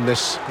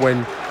stubbornness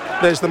when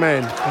there's the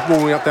man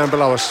walling up down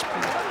below us.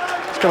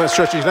 He's going to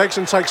stretch his legs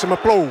and take some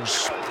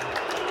applause.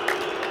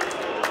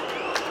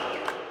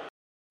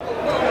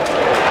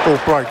 Ball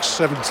breaks,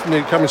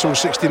 coming to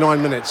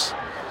 69 minutes.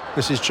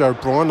 This is Joe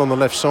Bryan on the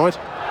left side.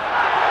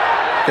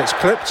 Gets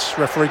clipped,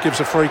 referee gives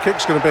a free kick.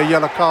 It's going to be a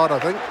yellow card, I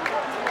think.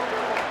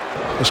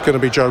 It's going to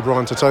be Joe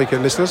Bryan to take it,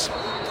 listeners.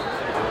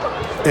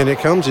 In it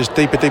comes, it's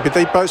deeper.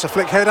 It's a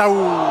flick head. Oh,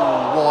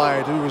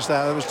 wide. Who was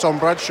that? That was Tom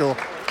Bradshaw.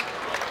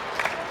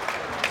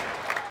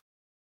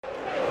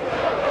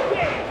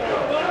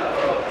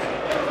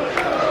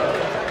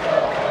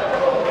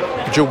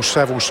 George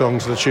Saville song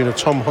to the tune of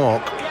Tom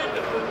Hark.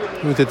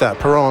 Who did that?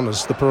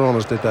 Piranhas. The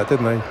Piranhas did that,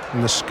 didn't they?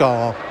 In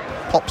the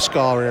pop ska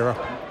era.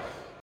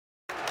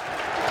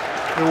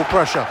 All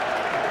pressure.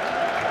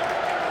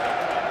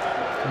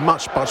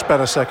 Much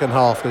better second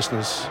half,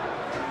 listeners.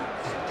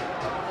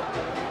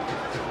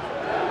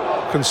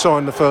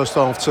 Consigned the first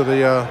half to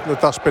the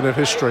dustbin of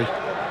history.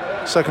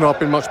 Second half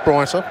been much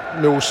brighter.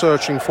 Millwall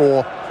searching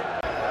for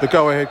the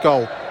go-ahead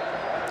goal.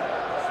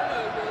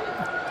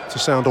 To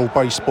sound all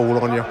baseball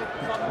on you.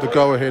 The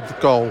go-ahead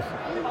goal.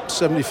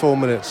 74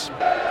 minutes.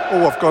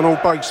 Oh, I've gone all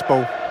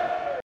baseball.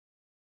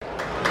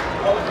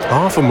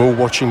 Half of them all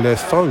watching their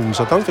phones.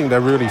 I don't think they're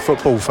really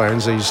football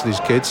fans, these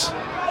kids.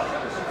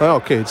 They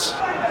are kids.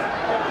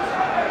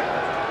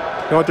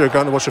 The idea of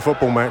going to watch a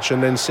football match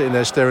and then sitting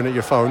there staring at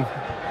your phone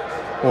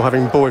or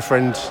having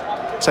boyfriend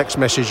text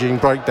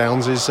messaging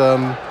breakdowns is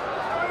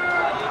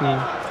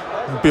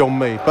beyond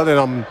me. But then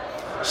I'm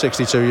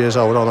 62 years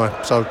old, aren't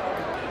I? So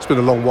it's been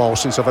a long while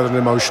since I've had an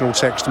emotional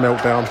text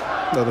meltdown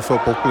at the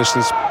football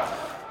listeners.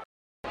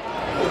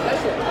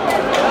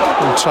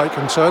 We'll take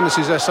and turn. This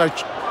is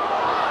SH.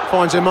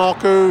 Finds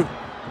Emarku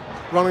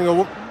running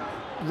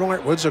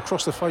rightwards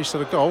across the face of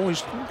the goal.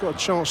 He's got a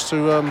chance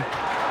to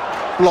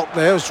block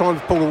there. He's trying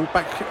to pull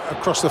back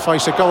across the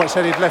face of goal. It's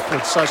headed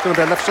leftwards, so it's going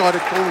to be a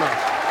left-sided corner.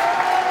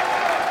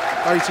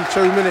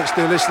 82 minutes,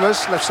 dear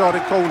listeners.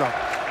 Left-sided corner.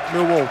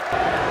 Millwall.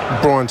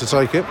 Bryan to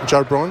take it.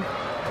 Joe Bryan.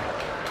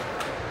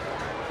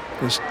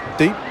 It's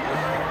deep,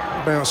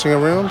 bouncing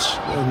around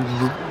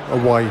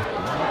and away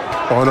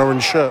by an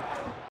orange shirt.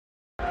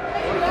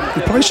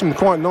 We played some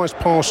quite nice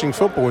passing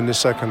football in this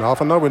second half.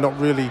 I know we're not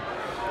really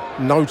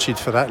noted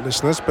for that,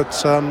 listeners, but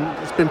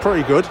it's been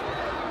pretty good.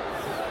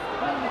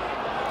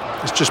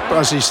 It's just,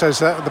 as he says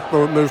that, the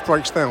move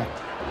breaks down.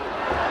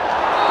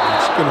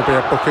 It's going to be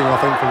a booking, I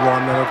think, for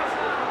Ryan Leonard.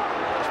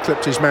 He's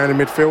clipped his man in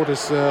midfield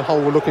as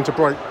Hull were looking to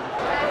break.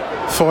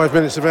 5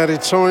 minutes of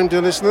added time,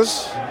 dear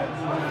listeners.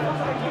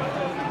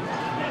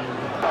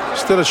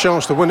 Still a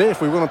chance to win it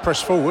if we want to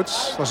press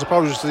forwards. I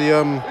suppose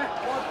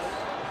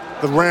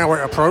the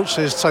Rowett approach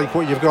says take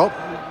what you've got.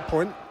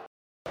 Point.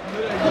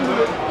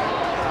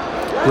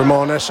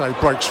 Romanese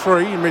breaks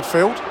free in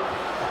midfield.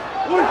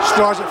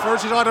 Strides it through.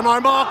 It's Adamo.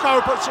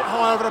 Marco puts it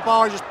high over the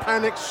bar. He just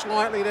panics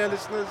slightly there,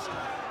 listeners.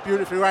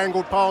 Beautifully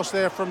angled pass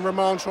there from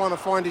Roman trying to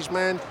find his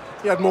man.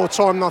 He had more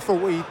time than I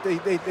thought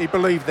he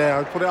believed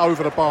there. Put it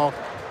over the bar.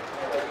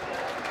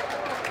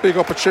 Big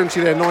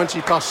opportunity there,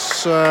 90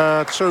 plus 2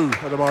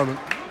 at the moment.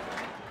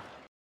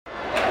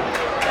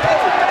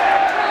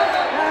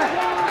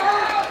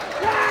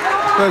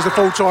 There's the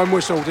full-time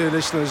whistle, dear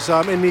listeners.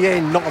 In the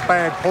end, not a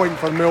bad point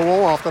for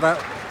Millwall after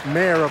that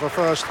mare of a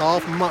first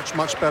half. Much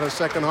better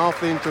second half.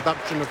 The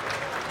introduction of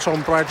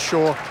Tom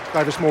Bradshaw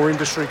gave us more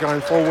industry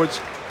going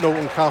forwards.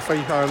 Norton Cuffy,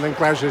 and then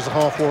gradually as the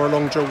half wore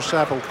along, Jules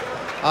Saville.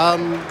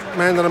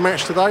 Man of the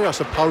match today, I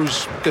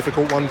suppose,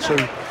 difficult one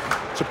to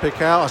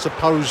pick out. I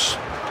suppose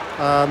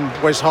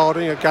Wes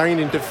Harding again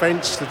in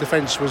defence. The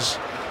defence was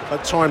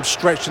at times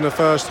stretched in the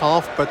first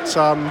half, but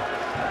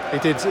he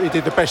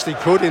did the best he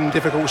could in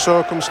difficult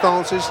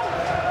circumstances.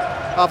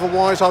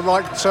 Otherwise, I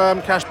liked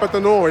Kasper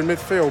Denor in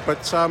midfield,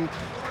 but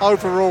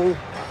overall,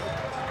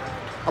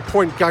 a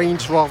point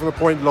gained rather than a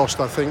point lost,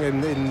 I think,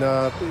 in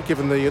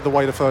given the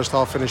way the first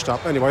half finished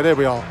up. Anyway, there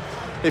we are.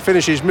 It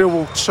finishes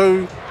Millwall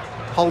 2,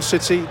 Hull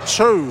City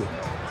 2.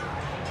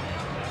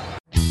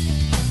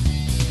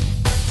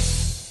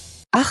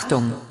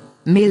 Achtung,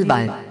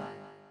 Millwall.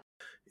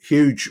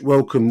 Huge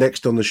welcome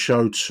next on the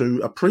show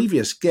to a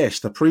previous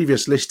guest, a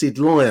previous listed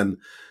Lion.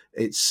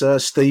 It's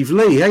Steve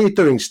Lee. How you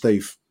doing,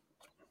 Steve?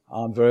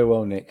 I'm very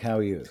well, Nick. How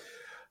are you?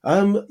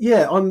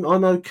 Yeah, I'm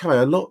okay.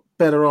 A lot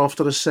better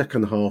after the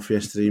second half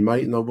yesterday,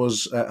 mate, and I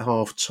was at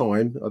half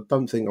time. I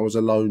don't think I was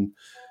alone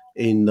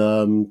in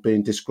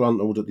being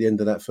disgruntled at the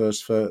end of that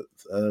first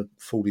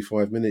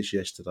 45 minutes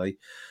yesterday.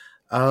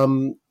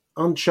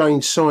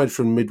 Unchanged side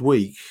from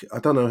midweek. I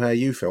don't know how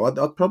you feel.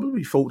 I'd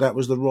probably thought that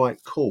was the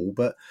right call,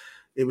 but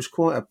it was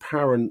quite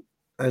apparent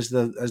as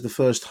the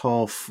first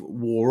half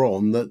wore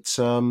on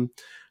that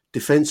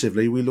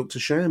defensively we looked a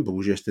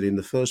shambles yesterday in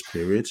the first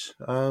period.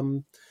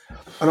 And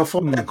I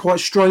find that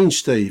quite strange,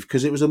 Steve,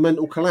 because it was a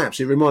mental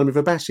collapse. It reminded me of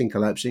a batting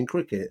collapse in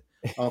cricket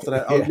after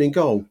that opening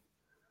goal.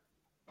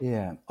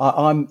 Yeah,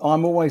 I'm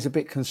always a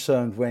bit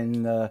concerned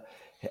when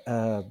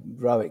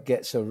Rowett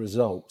gets a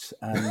result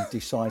and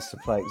decides to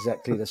play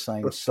exactly the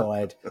same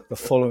side the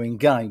following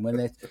game,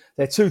 when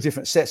they're two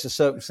different sets of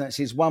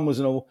circumstances. One was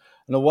an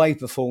away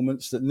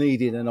performance that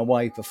needed an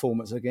away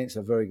performance against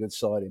a very good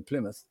side in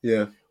Plymouth.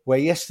 Yeah. Where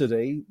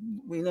yesterday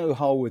we know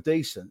Hull were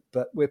decent,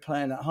 but we're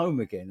playing at home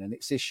again, and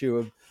it's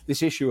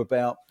this issue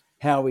about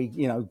how he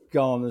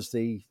garners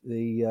the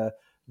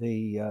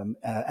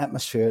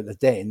atmosphere at the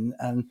Den.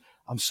 And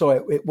I'm sorry,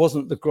 it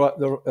wasn't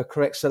the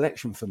correct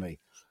selection for me.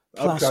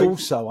 Plus,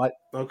 also,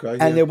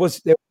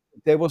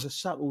 there was a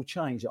subtle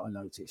change that I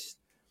noticed,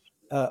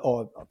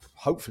 or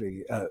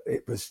hopefully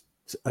it was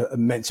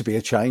meant to be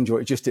a change, or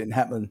it just didn't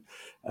happen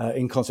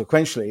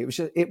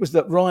inconsequentially. It was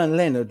that Ryan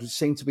Leonard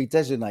seemed to be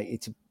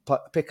designated to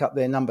pick up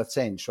their number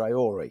 10,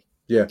 Traore.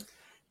 Yeah.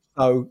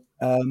 So,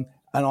 and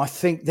I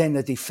think then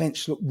the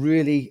defence looked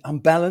really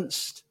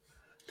unbalanced,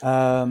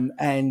 and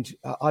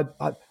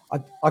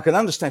I can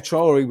understand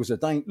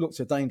Traore looked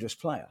a dangerous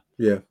player.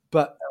 Yeah,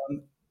 but.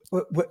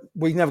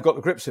 We never got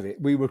the grips of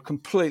it. We were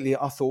completely,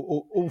 I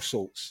thought, all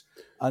sorts.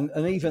 And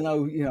even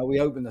though, we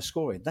opened the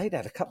scoring, they'd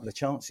had a couple of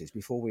chances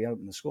before we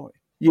opened the scoring.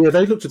 Yeah,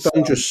 they looked a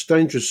dangerous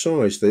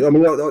size. I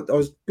mean, I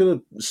was going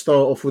to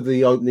start off with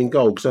the opening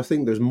goal because I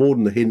think there's more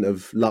than a hint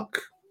of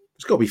luck.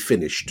 It's got to be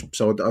finished.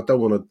 So I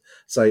don't want to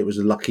say it was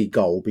a lucky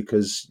goal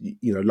because,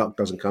 luck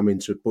doesn't come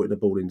into putting the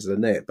ball into the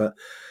net. But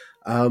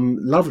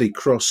lovely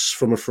cross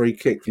from a free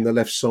kick from the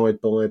left side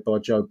by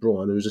Joe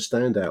Bryan, who was a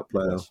standout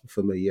player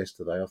for me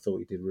yesterday. I thought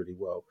he did really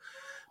well.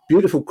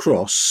 Beautiful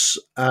cross,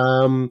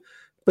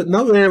 but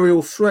no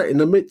aerial threat in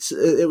the midst.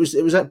 It was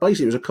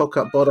a cock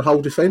up by the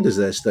whole defenders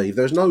there, Steve.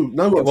 There's no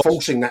one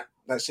forcing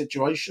that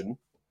situation.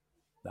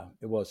 No,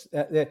 it was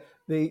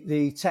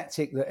the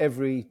tactic that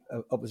every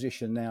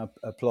opposition now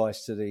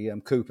applies to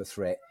the Cooper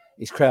threat.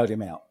 Is crowd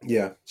him out.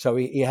 Yeah. So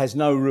he has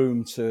no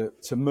room to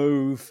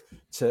move,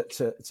 to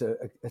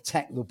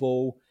attack the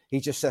ball. He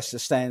just has to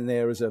stand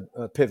there as a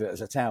pivot, as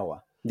a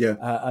tower. Yeah.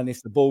 And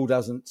if the ball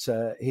doesn't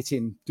hit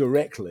him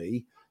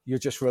directly, you're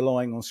just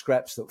relying on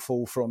scraps that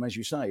fall from, as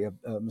you say,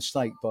 a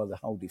mistake by the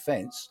whole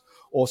defence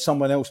or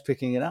someone else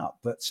picking it up.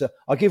 But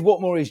I give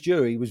Watmore his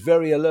due. He was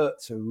very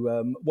alert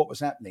to what was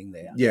happening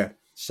there. Yeah.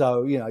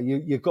 So,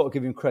 you've got to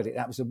give him credit.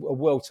 That was a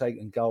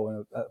well-taken goal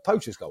and a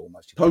poacher's goal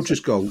almost. Poacher's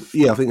goal,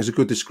 yeah, I think it's a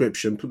good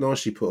description.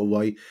 Nicely put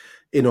away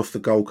in off the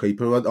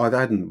goalkeeper. I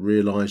hadn't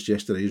realised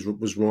yesterday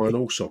was Ryan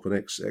Alsop, an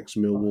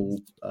ex-Millwall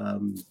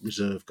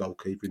reserve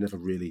goalkeeper. He never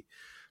really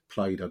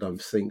played, I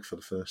don't think, for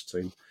the first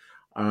team.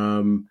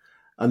 And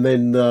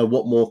then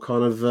Watmore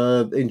kind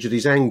of injured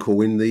his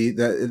ankle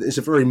it's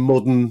a very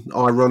modern,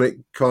 ironic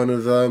kind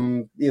of,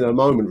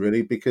 moment,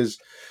 really, because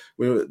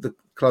the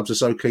clubs are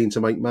so keen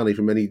to make money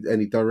from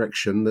any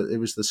direction that it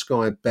was the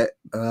Sky Bet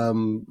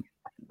ground.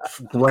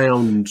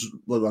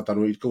 Well, I don't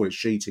know what you'd call it,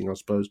 cheating, I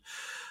suppose.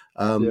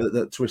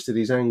 that twisted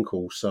his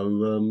ankle. So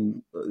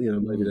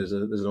maybe there's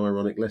an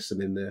ironic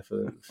lesson in there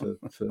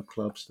for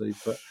club,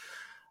 Steve. But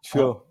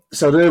sure.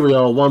 So there we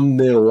are,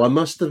 1-0. I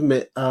must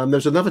admit, there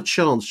was another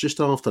chance just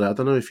after that. I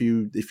don't know if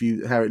you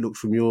how it looked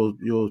from your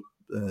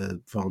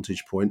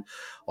vantage point.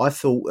 I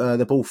thought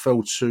the ball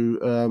fell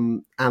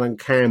to Alan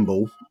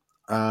Campbell,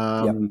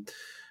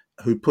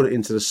 who put it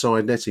into the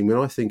side netting. When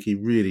I think he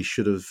really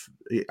should have.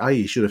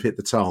 He should have hit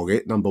the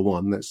target. Number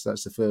one, that's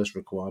the first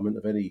requirement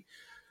of anyone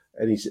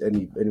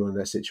in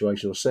that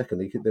situation. Or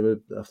secondly,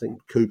 I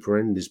think Cooper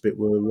and his bit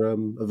were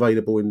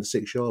available in the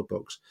 6-yard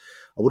box.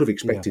 I would have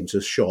expected him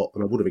to shot,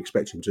 and I would have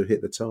expected him to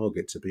hit the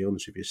target. To be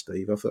honest with you,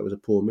 Steve, I thought it was a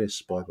poor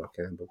miss by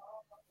Campbell.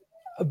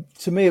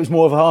 To me, it was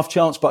more of a half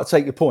chance, but I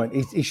take your point.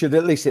 He should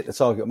at least hit the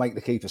target, make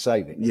the keeper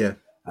save it. Yeah.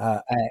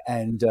 I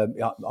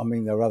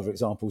mean, there are other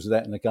examples of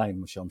that in the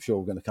game, which I'm sure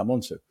we're going to come on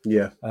to.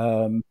 Yeah.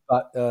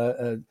 But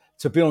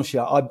to be honest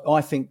with you,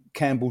 I think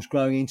Campbell's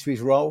growing into his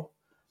role.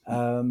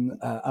 And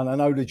I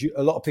know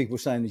a lot of people are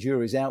saying the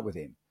jury's out with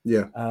him.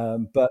 Yeah.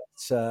 But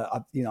I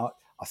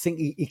think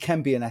he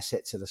can be an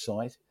asset to the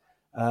side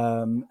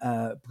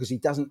because he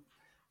doesn't.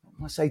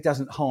 When I say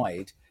doesn't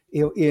hide,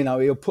 he'll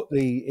put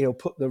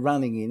the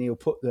running in. He'll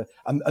put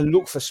and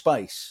look for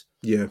space.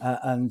 Yeah.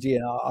 I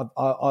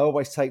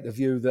always take the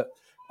view that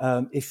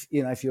if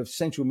you're a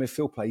central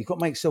midfield player, you've got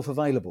to make yourself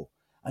available,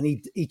 and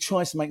he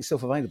tries to make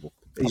himself available.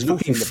 He's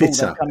looking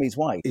fitter. Ball come his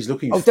way. He's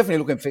looking. Definitely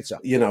looking fitter.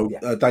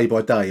 Day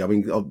by day. I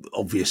mean,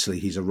 obviously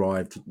he's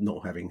arrived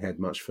not having had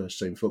much first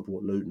team football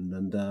at Luton,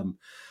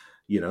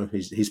 and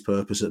his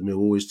purpose at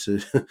Millwall is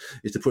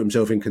to put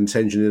himself in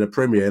contention in a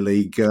Premier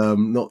League.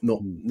 Not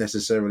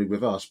necessarily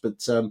with us,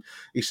 but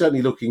he's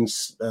certainly looking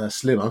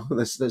slimmer.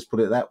 Let's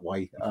put it that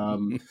way.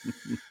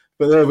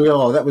 But there we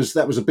are. That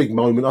was a big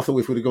moment. I thought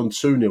if we'd have gone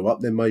 2-0 up,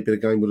 then maybe the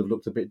game would have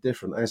looked a bit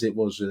different. As it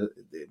was,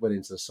 it went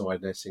into the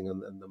side netting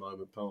and the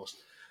moment passed.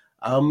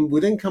 We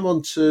then come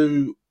on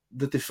to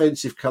the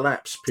defensive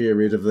collapse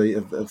period of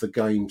the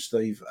game,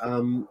 Steve.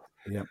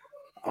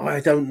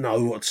 I don't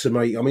know what to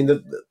make. I mean,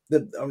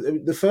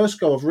 the first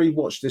goal I've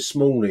rewatched this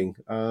morning.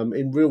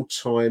 In real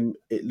time,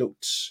 it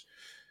looked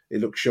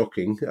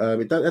shocking.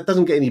 It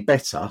doesn't get any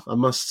better, I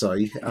must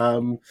say.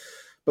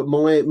 But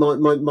my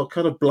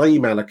kind of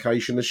blame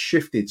allocation has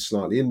shifted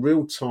slightly in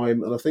real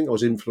time, and I think I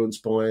was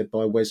influenced by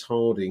Wes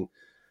Harding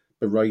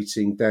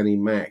berating Danny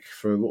Mack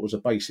for what was a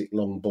basic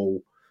long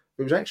ball.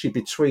 It was actually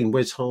between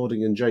Wes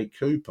Harding and Jake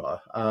Cooper.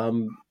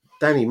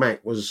 Danny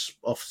Mack was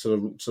off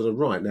to the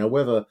right. Now,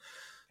 whether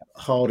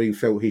Harding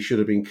felt he should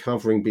have been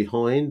covering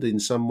behind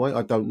in some way,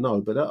 I don't know.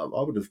 But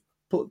I would have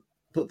put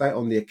that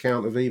on the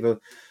account of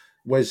either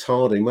Wes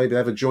Harding, maybe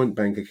have a joint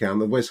bank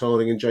account of Wes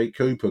Harding and Jake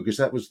Cooper, because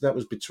that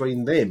was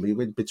between them. He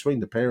went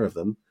between the pair of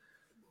them,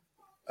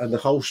 and the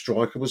whole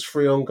striker was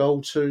free on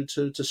goal to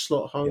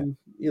slot home,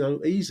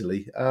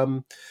 easily.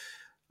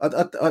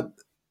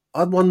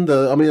 I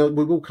wonder. I mean,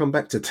 we will come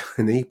back to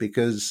Danny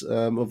because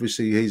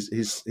obviously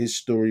his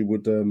story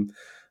would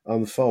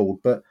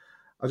unfold, but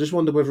I just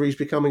wonder whether he's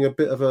becoming a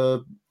bit of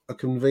a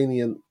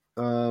convenient,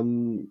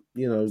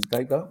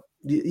 scapegoat.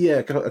 Yeah,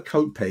 a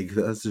coat peg,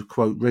 as to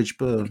quote Reg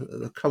Burr,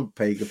 a coat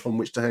peg upon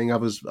which to hang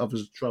others'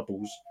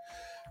 troubles.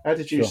 How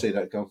did you see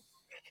that goal?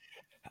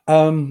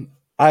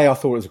 I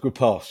thought it was a good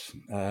pass,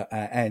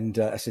 and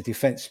as a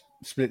defence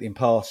splitting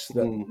pass,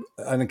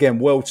 and again,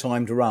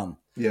 well-timed run.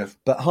 Yeah.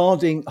 But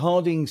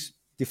Harding's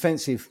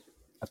defensive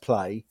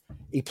play,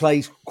 he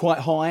plays quite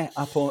high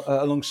up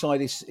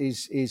alongside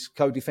his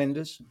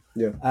co-defenders.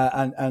 Yeah.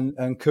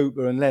 And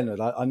Cooper and Leonard.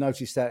 I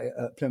noticed that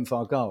at Plymouth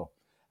Argyle.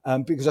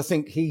 Because I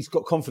think he's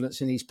got confidence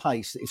in his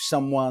pace that if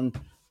someone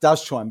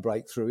does try and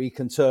break through, he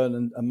can turn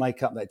and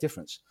make up that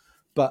difference.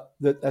 But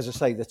as I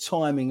say, the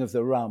timing of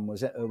the run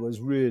was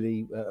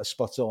really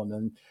spot on.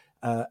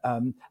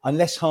 And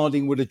unless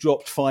Harding would have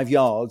dropped 5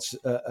 yards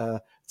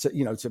to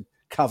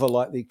cover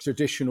like the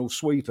traditional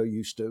sweeper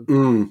used to,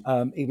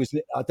 I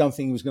don't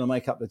think he was going to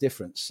make up the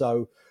difference.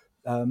 So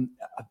I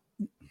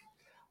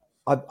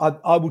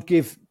would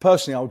give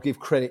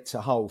credit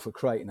to Hull for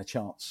creating a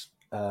chance.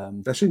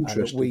 That's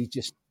interesting. We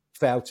just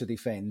failed to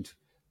defend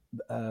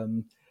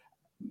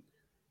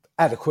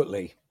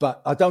adequately,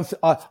 but I don't think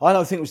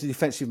it was a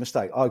defensive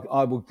mistake.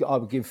 I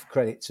would give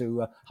credit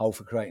to Hull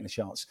for creating a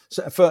chance.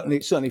 So,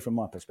 certainly from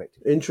my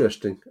perspective.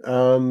 Interesting.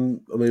 I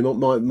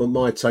mean,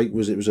 my take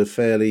was it was a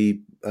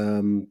fairly.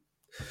 I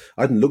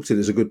hadn't looked at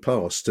it as a good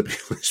pass, to be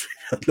honest.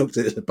 I looked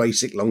at it as a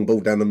basic long ball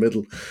down the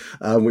middle,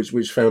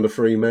 which found a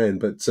free man.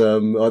 But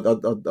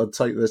I'd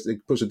take this.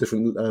 It puts a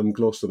different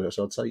gloss on it,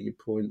 so I'd take your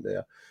point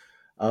there.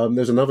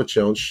 There's another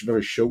chance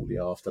very shortly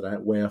after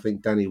that where I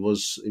think Danny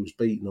was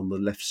beaten on the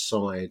left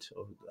side,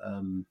 or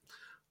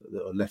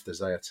left as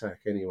they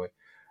attack anyway.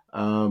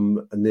 A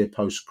near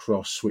post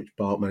cross, which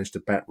Bart managed to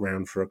bat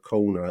round for a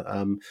corner.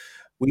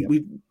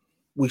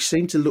 We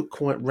seem to look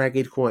quite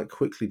ragged quite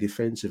quickly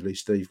defensively,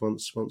 Steve.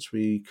 Once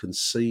we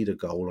concede a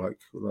goal,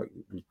 like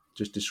we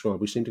just described,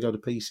 we seem to go to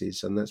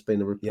pieces, and that's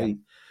been a repeat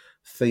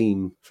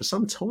theme for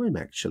some time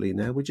actually.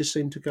 Now we just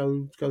seem to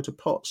go to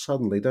pot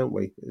suddenly, don't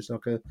we? It's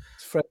like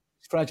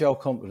fragile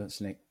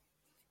confidence, Nick.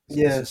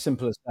 Yeah, it's as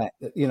simple as that.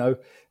 You know,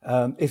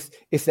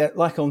 if they're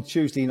like on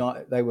Tuesday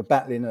night, they were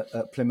battling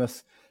at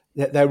Plymouth.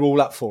 They're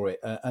all up for it,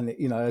 and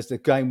you know, as the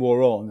game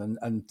wore on,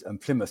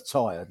 and Plymouth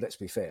tired. Let's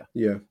be fair.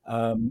 Yeah.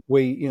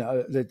 We, you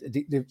know,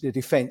 the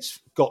defence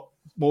got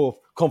more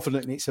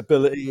confident in its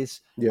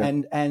abilities,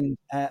 Yeah.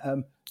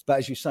 But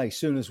as you say, as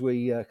soon as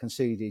we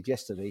conceded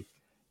yesterday,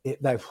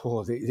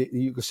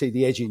 you could see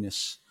the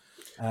edginess.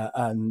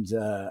 And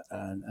I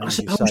as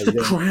you suppose say,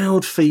 the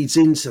crowd feeds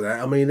into that.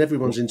 I mean,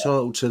 everyone's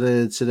entitled to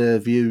their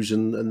views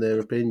and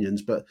their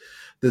opinions, but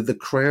the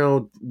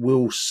crowd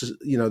will,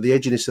 you know, the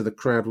edginess of the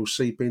crowd will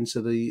seep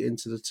into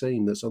the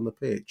team that's on the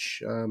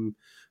pitch.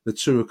 The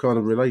two are kind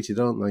of related,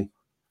 aren't they?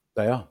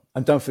 They are,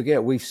 and don't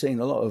forget, we've seen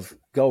a lot of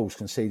goals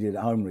conceded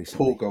at home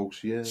recently. Poor goals,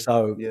 yeah.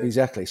 So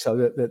exactly, so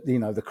that you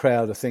know, the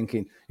crowd are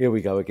thinking, "Here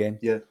we go again."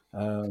 Yeah.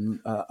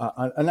 And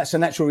that's a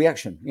natural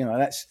reaction, you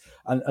know.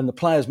 And the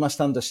players must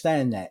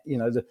understand that, you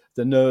know,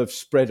 the nerves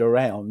spread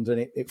around,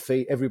 and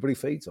everybody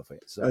feeds off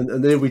it. So.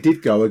 And there we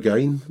did go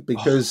again,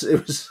 because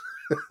it was.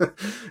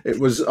 It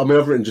was. I mean,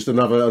 I've written just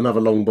another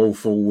long ball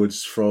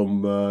forwards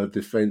from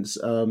defence.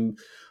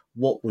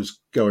 What was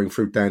going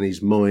through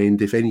Danny's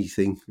mind, if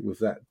anything, with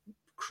that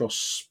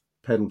cross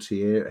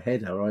penalty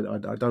header?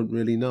 I don't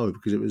really know,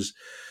 because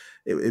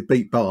it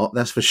beat Bart,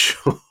 that's for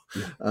sure,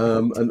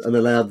 and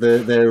allowed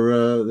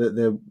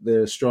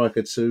their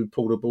striker to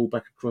pull the ball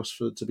back across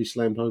to be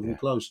slammed home from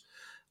close.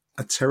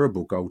 A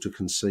terrible goal to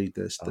concede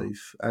there,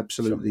 Steve.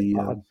 Absolutely.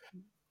 And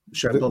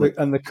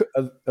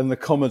the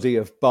comedy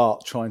of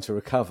Bart trying to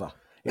recover.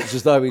 It's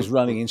as though he's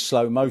running in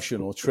slow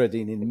motion or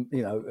treading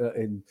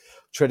in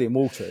treading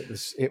water.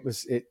 It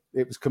was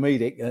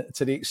comedic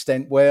to the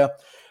extent where,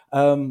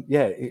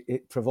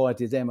 it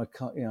provided them a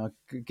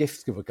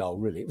gift of a goal.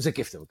 Really, it was a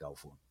gift of a goal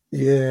for them.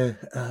 Yeah,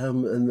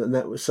 and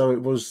that was, so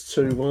it was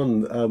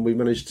 2-1. We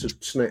managed to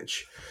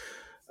snatch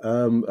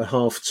a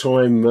half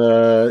time.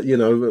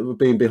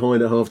 Being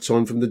behind at half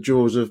time from the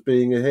jaws of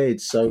being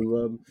ahead.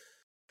 So.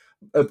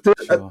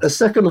 A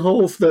second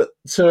half that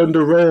turned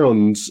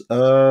around.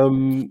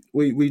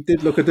 We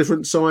did look a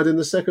different side in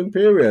the second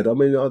period. I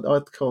mean,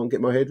 I can't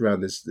get my head around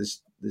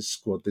this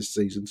squad this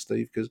season,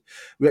 Steve, because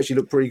we actually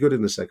looked pretty good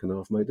in the second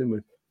half, mate, didn't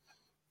we?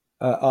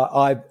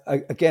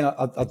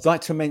 I'd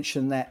like to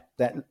mention that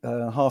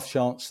half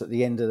chance at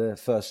the end of the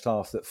first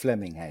half that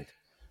Fleming had.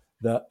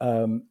 That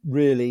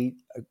really,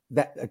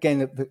 that again,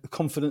 the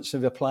confidence of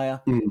the player.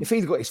 If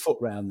he'd got his foot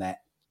round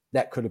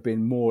that could have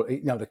been more.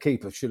 You know, the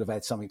keeper should have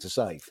had something to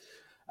save.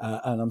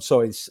 And I'm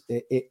sorry,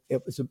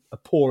 it was a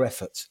poor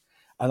effort.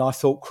 And I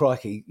thought,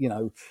 crikey, you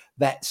know,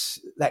 that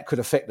could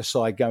affect the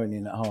side going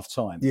in at half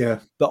time. Yeah.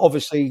 But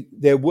obviously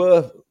there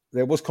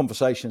was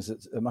conversations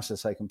that must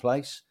have taken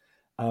place.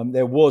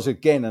 There was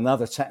again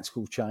another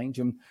tactical change,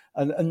 and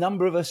a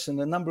number of us and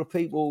a number of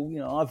people, you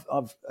know,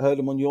 I've heard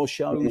them on your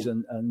shows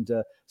and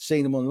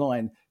seen them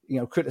online,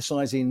 you know,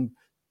 criticising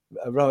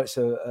Rowett's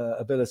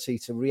ability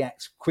to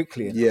react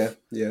quickly enough.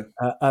 Yeah.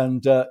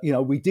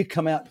 We did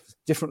come out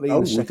differently in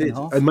the second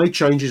half. And made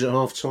changes at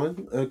half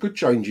time. Good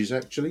changes,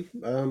 actually.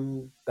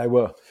 They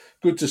were.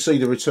 Good to see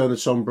the return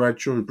of Tom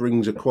Bradshaw, who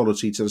brings a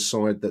quality to the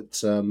side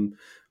that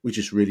we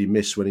just really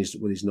miss when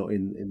he's not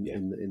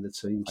in the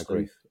team. I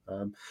agree.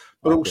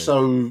 But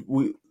also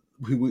we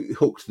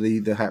hooked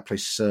the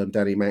hapless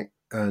Danny Mack,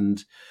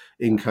 and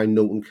in came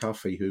Norton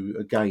Cuffy, who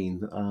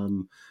again,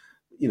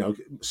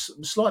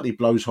 slightly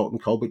blows hot and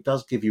cold, but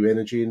does give you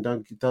energy and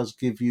does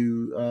give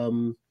you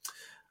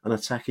an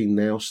attacking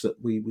nous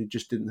that we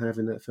just didn't have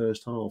in that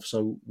first half.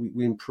 So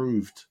we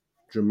improved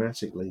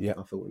dramatically, I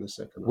thought, in the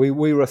second half. We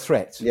were a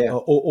threat,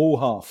 all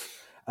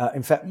half.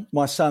 In fact,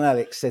 my son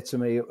Alex said to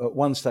me at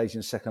one stage in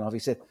the second half, he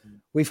said,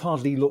 "We've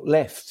hardly looked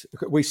left.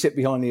 We sit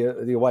behind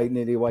the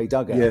away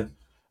dugout." Yeah.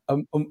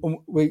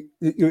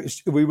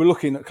 We were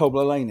looking at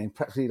Cobler Lane in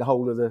practically the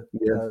whole of the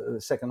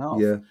second half.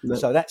 Yeah.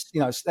 So that's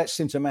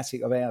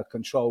symptomatic of our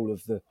control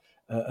of the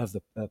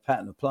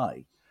pattern of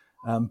play.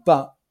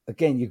 But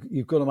again,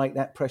 you've got to make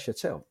that pressure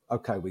tell.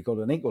 Okay, we got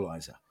an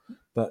equaliser,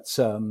 but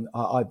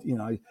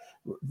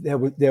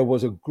there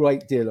was a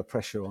great deal of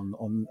pressure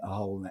on a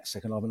whole in that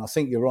second half, and I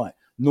think you're right.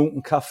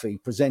 Norton Cuffy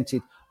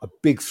presented a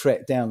big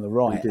threat down the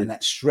right, and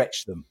that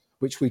stretched them,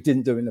 which we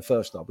didn't do in the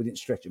first half. We didn't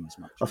stretch him as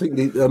much. I think,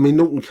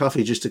 Norton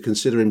Cuffy, just to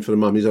consider him for the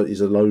moment, he's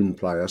a lone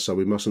player, so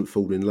we mustn't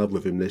fall in love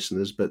with him,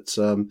 listeners. But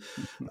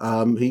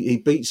he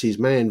beats his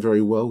man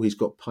very well. He's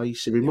got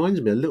pace. It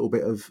reminds me a little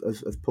bit of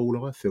Paul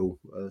Ifill,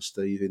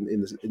 Steve.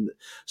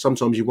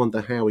 Sometimes you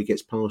wonder how he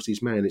gets past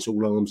his man. It's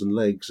all arms and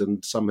legs,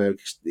 and somehow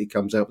he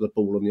comes out with the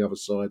ball on the other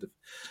side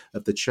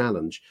of the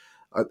challenge.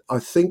 I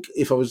think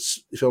if I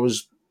was,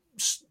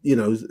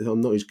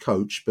 I'm not his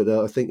coach, but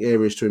I think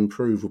areas to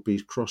improve would be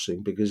his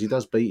crossing, because he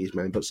does beat his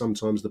man, but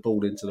sometimes the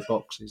ball into the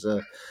box is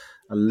a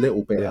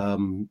little bit,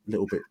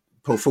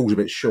 falls a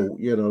bit short,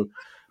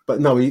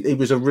 But no, he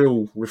was a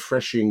real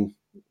refreshing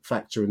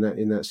factor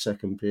in that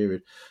second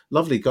period.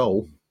 Lovely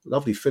goal,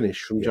 lovely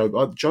finish from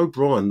Joe. Joe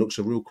Bryan looks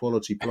a real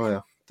quality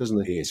player,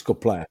 doesn't he? He is a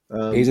good player.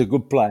 He's a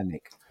good player,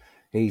 Nick.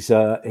 He's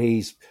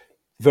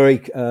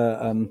very.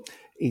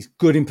 He's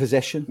good in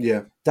possession.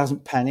 Yeah,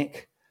 doesn't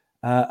panic,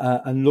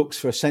 and looks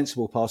for a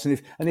sensible pass. And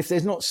if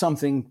there's not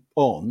something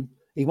on,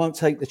 he won't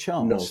take the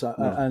chance.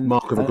 No.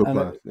 Mark of a good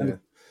player.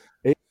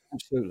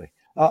 Absolutely.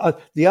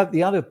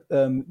 The other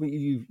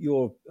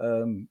your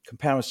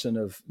comparison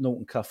of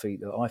Norton Cuffy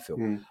that I feel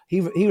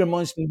he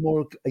reminds me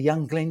more of a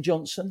young Glenn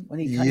Johnson when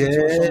he came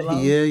to us on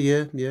loan.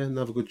 Yeah.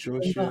 Another good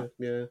choice.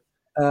 Yeah.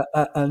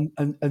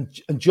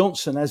 And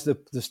Johnson, as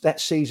that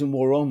season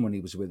wore on when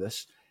he was with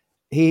us,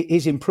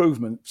 his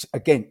improvements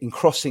again in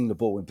crossing the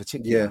ball in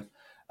particular.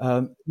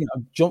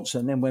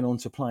 Johnson then went on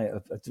to play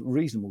at a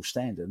reasonable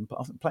standard, but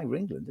I think played for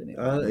England, didn't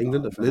he?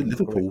 England,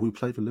 Liverpool. We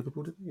played for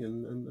Liverpool, didn't we?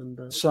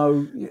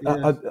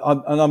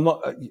 I'm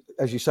not,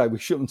 as you say, we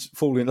shouldn't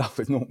fall in love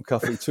with Norton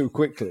Cuffy too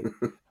quickly.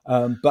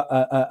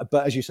 But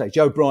as you say,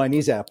 Joe Bryan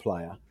is our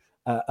player,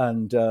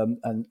 and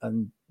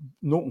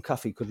Norton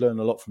Cuffy could learn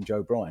a lot from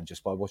Joe Bryan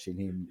just by watching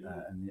him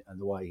and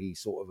the way he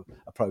sort of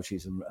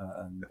approaches and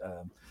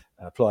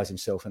applies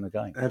himself in a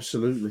game.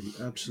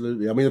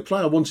 Absolutely. I mean, a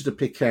player I wanted to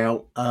pick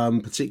out,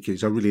 particularly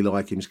because I really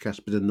like him, is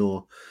Casper de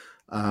Norre.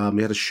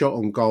 He had a shot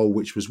on goal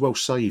which was well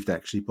saved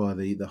actually by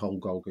the whole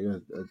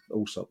goalkeeper.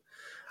 Also,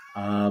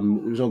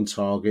 it was on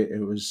target.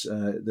 It was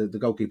the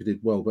goalkeeper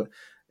did well, but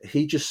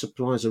he just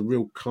supplies a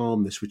real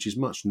calmness which is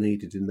much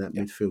needed in that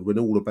midfield. When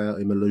all about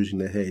him are losing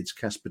their heads,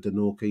 Casper de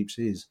Norre keeps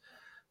his.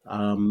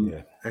 And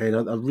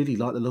I really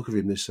like the look of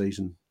him this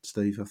season,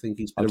 Steve. I think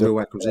he's been a real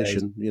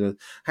acquisition.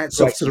 Hats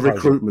off to the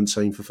recruitment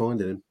team for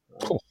finding him.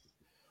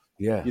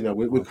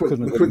 We're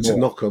quick to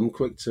knock them,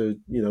 quick to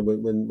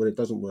when it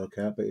doesn't work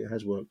out, but it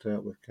has worked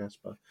out with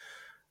Casper.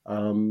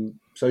 2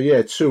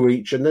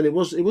 each, and then it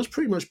was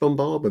pretty much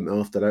bombardment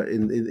after that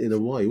in a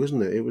way,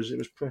 wasn't it? It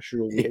was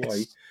pressure all the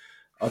way.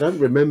 I don't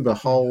remember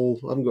Hull.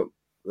 I haven't got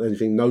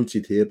anything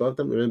noted here, but I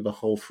don't remember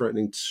Hull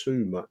threatening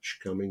too much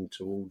coming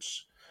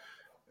towards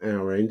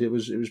our end. It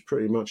was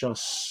pretty much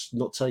us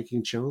not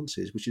taking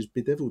chances, which has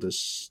bedeviled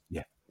us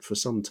for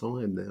some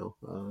time now.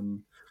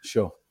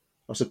 Sure.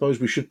 I suppose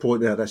we should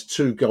point out that's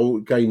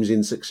 2 games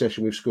in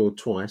succession we've scored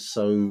twice,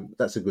 so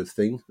that's a good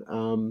thing.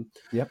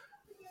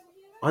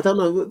 I don't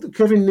know.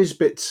 Kevin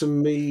Nisbet, to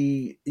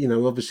me,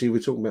 obviously we're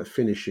talking about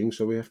finishing,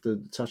 so we have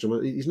to touch on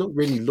it. He's not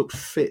really looked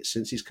fit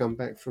since he's come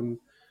back from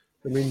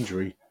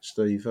injury,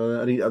 Steve.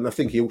 And I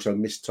think he also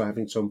missed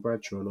having Tom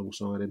Bradshaw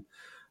alongside him.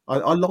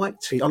 I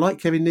like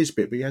Kevin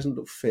Nisbet, but he hasn't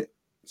looked fit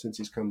since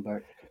he's come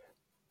back.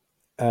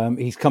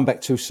 He's come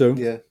back too soon.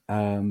 Yeah.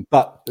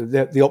 But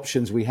the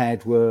options we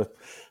had were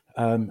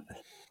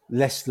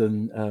less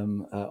than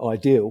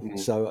ideal. Mm-hmm.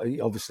 So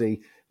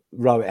obviously,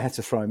 Rowett had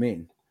to throw him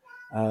in.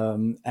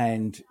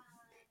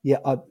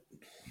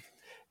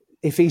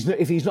 If he's not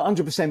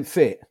 100%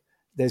 fit,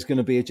 there's going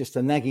to be just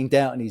a nagging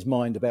doubt in his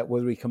mind about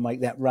whether he can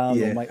make that run.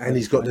 Yeah, and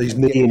he's got his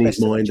knee in his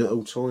mind at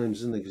all times,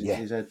 isn't he? Because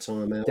he's had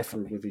time out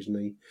with his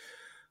knee.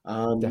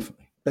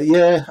 Definitely. But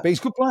he's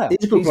a good player.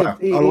 He's a good player.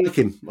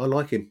 I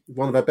like him.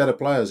 One of our better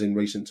players in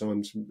recent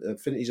times.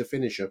 He's a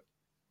finisher.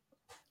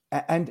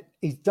 And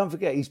don't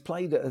forget, he's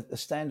played at a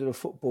standard of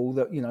football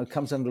that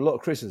comes under a lot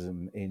of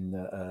criticism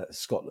in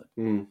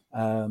Scotland.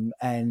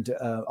 And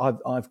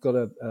I've got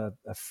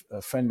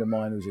a friend of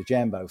mine who's a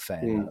Jambo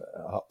fan,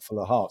 full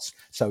of hearts.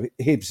 So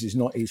Hibs is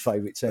not his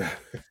favourite team,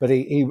 but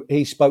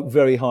he spoke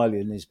very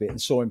highly of Nisbet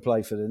and saw him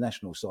play for the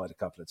national side a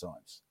couple of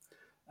times.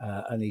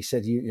 And he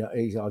said,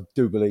 I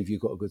do believe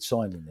you've got a good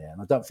signing there.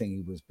 And I don't think he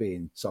was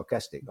being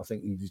sarcastic. I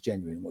think he was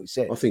genuine in what he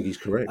said. I think he's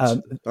correct.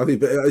 I think,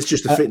 but it's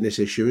just a fitness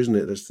issue, isn't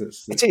it?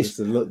 It is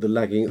the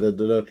lagging, the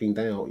lurking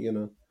doubt,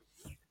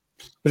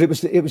 But it was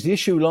the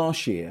issue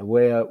last year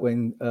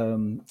when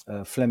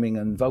Fleming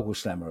and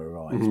Vogelslammer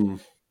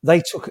arrived.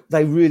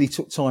 They really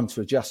took time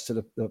to adjust to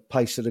the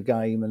pace of the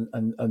game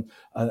and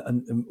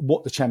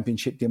what the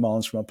Championship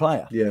demands from a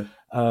player. Yeah.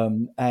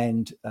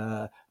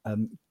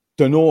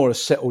 De Norre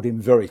has settled in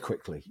very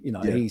quickly.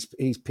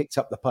 He's picked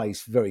up the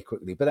pace very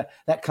quickly, but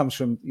that comes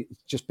from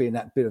just being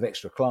that bit of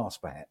extra class,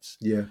 perhaps.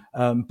 Yeah.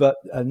 But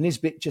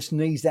Nisbet just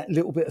needs that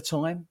little bit of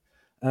time,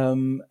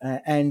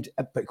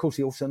 but of course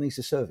he also needs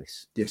the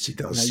service. Yes, he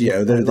does.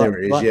 There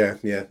it is. Right.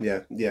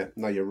 Yeah.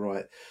 No, you're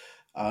right.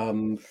 I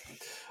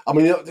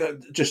mean,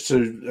 just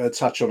to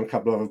touch on a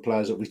couple of other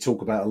players that we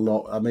talk about a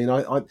lot. I mean,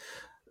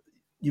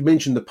 you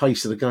mentioned the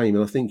pace of the game,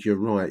 and I think you're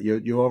right.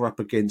 You are up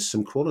against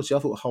some quality. I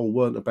thought Hull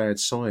weren't a bad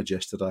side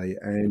yesterday,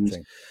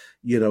 and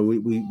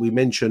we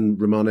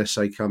mentioned Romain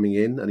Esse coming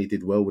in, and he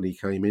did well when he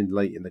came in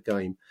late in the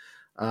game,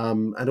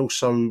 and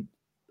also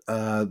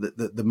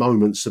the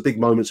moments, the big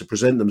moments that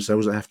present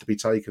themselves that have to be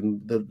taken.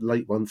 The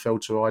late one fell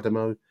to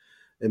Idemo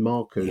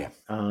Imaku,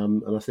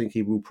 and I think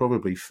he will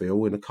probably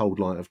feel in a cold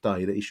light of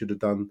day that he should have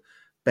done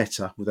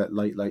better with that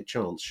late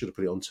chance. Should have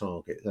put it on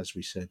target, as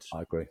we said.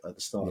 I agree at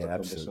the start of the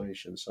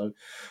conversation. So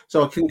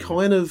I can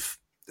kind of,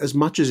 as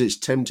much as it's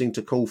tempting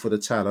to call for the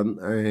talent,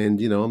 and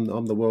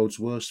I'm the world's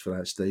worst for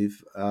that,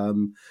 Steve.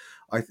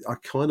 I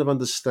kind of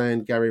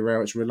understand Gary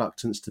Rowett's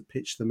reluctance to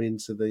pitch them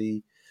into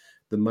the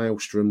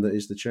maelstrom that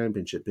is the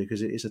Championship,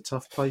 because it is a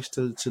tough place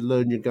to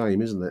learn your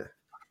game, isn't it?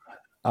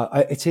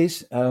 It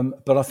is,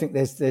 but I think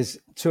there's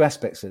two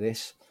aspects of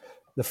this.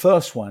 The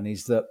first one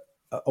is that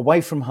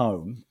away from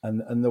home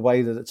and the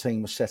way that the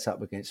team was set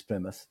up against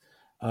Plymouth,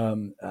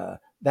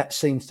 that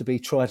seems to be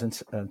tried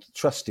and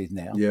trusted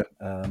now. Yeah.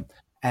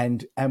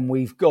 And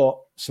we've got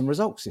some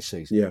results this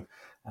season. Yeah.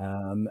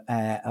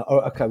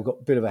 Okay, we've got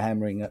a bit of a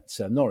hammering at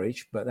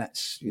Norwich, but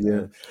that's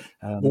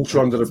water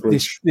under the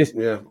bridge.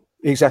 Yeah.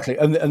 Exactly,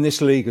 and this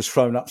league has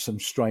thrown up some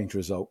strange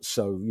results.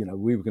 So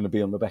we were going to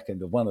be on the back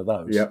end of one of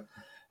those. Yeah.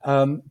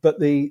 But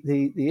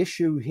the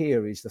issue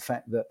here is the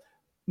fact that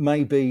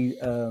maybe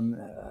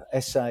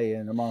SA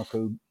and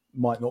Amarco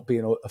might not be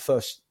a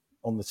first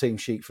on the team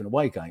sheet for an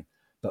away game,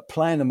 but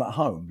playing them at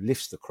home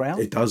lifts the crowd.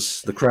 It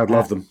does. The crowd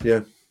love them.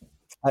 Yeah,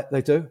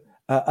 they do.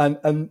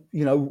 And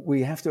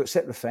we have to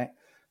accept the fact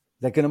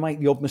they're going to make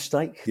the odd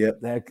mistake. Yeah.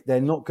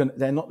 They're not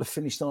the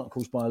finished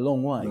articles by a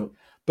long way. No.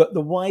 But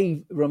the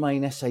way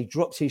Romain Esse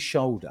dropped his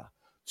shoulder,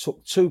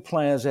 took two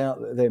players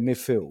out of their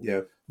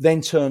midfield,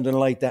 then turned and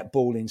laid that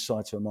ball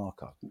inside to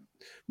Amarco.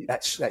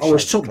 That's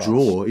it's top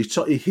drawer.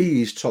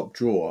 He is top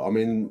drawer. I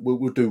mean,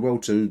 we'll do well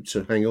to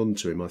hang on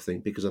to him, I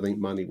think, because I think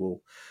money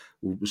will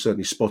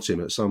certainly spot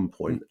him at some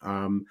point.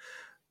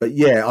 But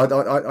yeah,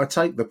 I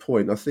take the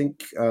point. I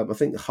think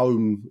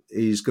home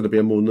is going to be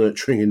a more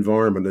nurturing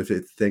environment, if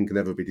it then can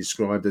ever be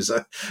described as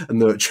a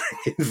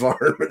nurturing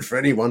environment for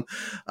anyone.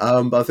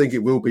 But I think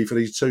it will be for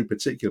these two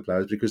particular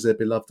players because they're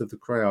beloved of the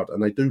crowd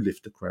and they do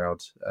lift the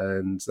crowd,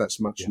 and that's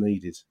much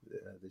needed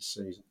this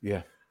season.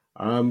 Yeah.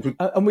 And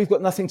we've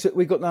got nothing to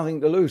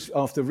lose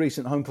after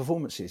recent home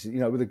performances.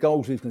 With the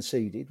goals we've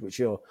conceded, which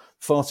are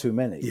far too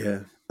many. Yeah.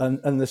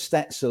 And the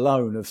stats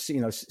alone of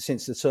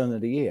since the turn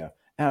of the year.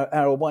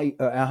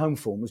 Our home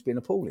form has been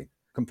appalling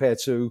compared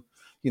to,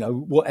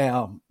 what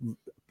our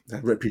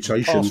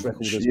reputation past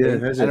record has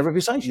been, and a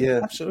reputation.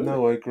 Yeah, absolutely.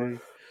 No, I agree.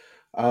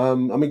 I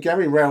mean,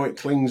 Gary Rowett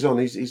clings on.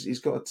 He's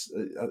got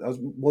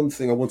one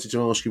thing I wanted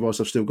to ask you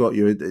whilst I've still got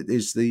you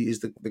is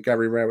the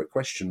Gary Rowett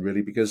question,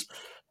 really, because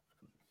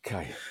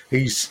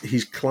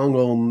he's clung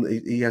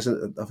on. He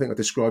hasn't. I think I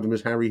described him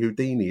as Harry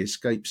Houdini.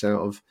 Escapes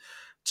out of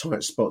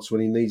tight spots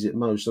when he needs it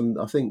most, and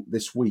I think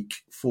this week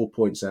 4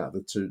 points out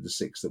of the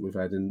 6 that we've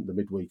had in the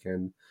midweek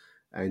and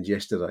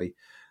yesterday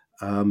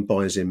certainly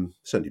buys him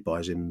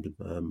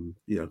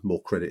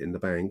more credit in the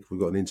bank. We've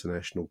got an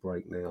international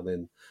break now,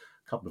 then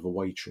a couple of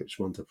away trips,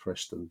 one to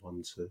Preston,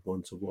 one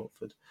to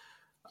Watford.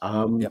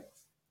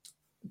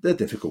 They're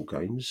difficult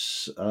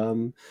games.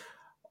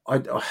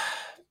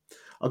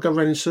 I go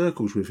around in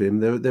circles with him.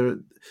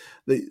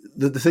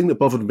 The thing that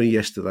bothered me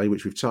yesterday,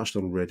 which we've touched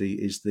on already,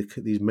 is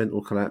these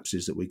mental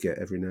collapses that we get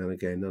every now and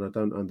again, and I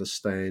don't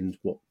understand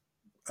what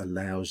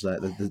allows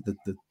that.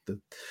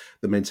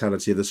 The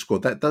mentality of the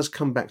squad that does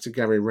come back to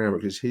Gary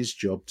Rowett. It's his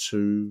job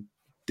to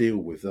deal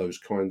with those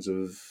kinds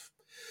of.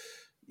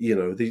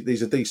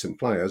 These are decent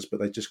players, but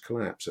they just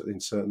collapse in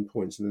certain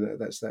points, and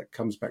that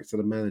comes back to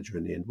the manager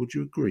in the end. Would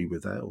you agree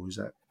with that, or is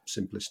that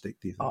simplistic?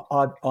 Do you think?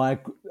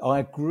 I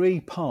agree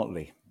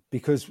partly.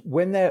 Because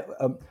when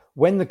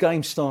the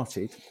game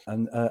started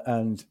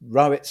and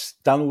Rowett's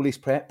done all his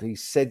prep, he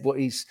said what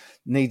he's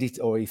needed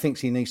or he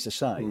thinks he needs to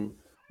say.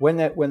 When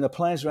the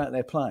players are out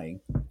there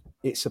playing,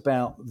 it's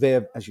about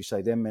their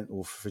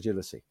mental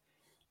fragility.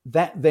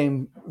 That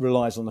then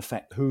relies on the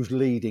fact who's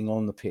leading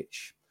on the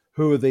pitch,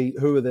 who are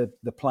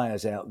the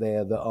players out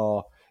there that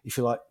are, if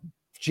you like,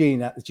 geeing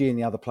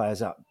the other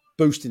players up,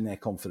 boosting their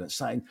confidence,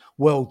 saying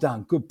well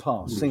done, good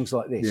pass, things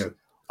like this. Yeah.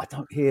 I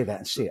don't hear that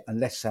and see it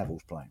unless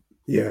Savile's playing.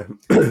 Yeah,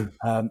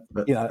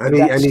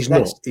 he's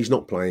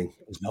not playing.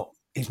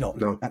 He's not.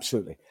 No,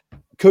 absolutely.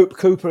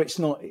 Cooper, it's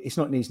not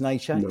in his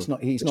nature. No. It's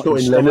not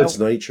in Leonard's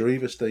nature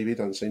either. Steve, he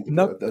doesn't seem to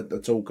be a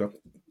talker.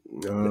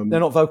 They're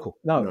not vocal.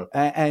 No.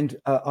 And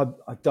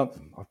I don't.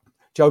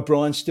 Joe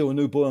Bryan's still a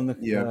new boy on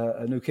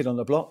a new kid on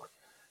the block,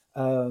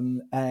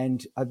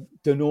 and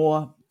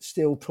Denor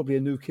still probably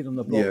a new kid on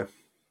the block.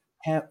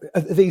 Yeah.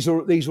 These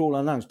are all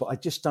unknowns, but I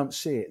just don't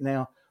see it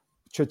now.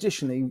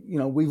 Traditionally,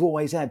 we've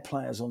always had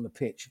players on the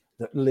pitch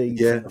that lead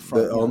from the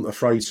front. That aren't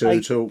afraid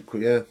to talk.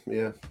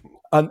 Yeah.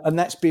 And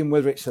that's been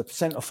whether it's a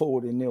centre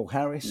forward in Neil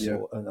Harris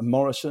or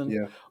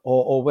Morrison,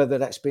 or whether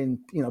that's been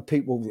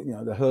people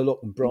the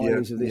Hurlock and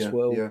Briley's of this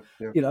world.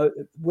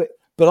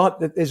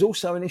 But there's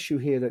also an issue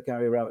here that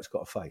Gary Rowett's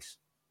got to face,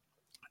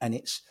 and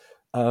it's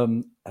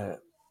the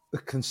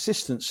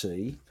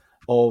consistency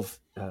of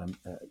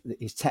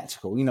his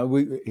tactical.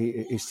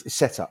 His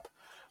setup.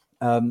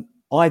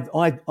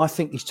 I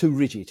think he's too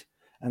rigid,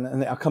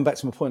 and I'll come back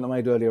to my point I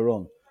made earlier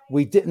on.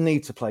 We didn't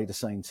need to play the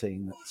same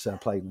team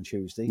that played on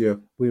Tuesday. Yeah,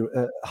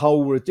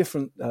 Hull were a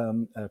different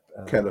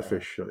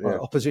Kellerfish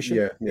opposition.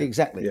 Yeah,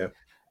 exactly. Yeah,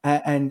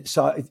 and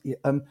so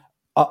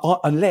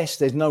unless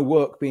there's no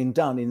work being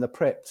done in the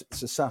prep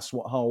to suss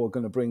what Hull are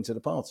going to bring to the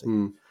party,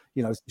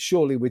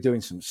 surely we're doing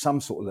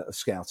some sort of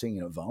scouting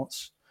in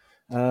advance.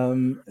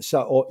 And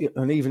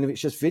even if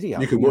it's just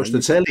video, you can watch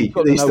the telly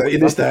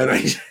in this day and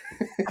age.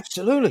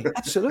 Absolutely.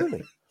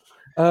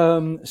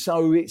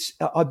 So it's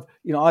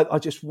I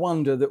just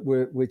wonder that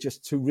we're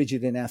just too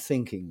rigid in our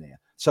thinking there.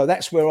 So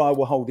that's where I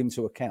will hold him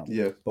to account.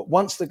 Yeah. But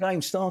once the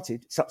game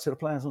started, it's up to the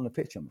players on the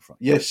pitch, I'm afraid.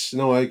 Yes,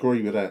 no, I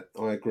agree with that.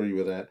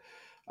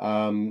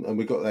 And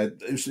we got that.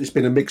 It's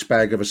been a mixed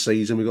bag of a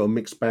season. We got a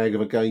mixed bag of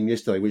a game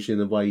yesterday, which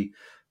in a way,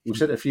 we've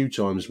said it a few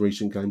times,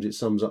 recent games, it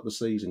sums up the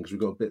season because we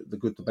got a bit the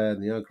good, the bad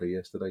and the ugly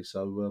yesterday.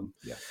 So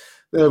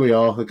there we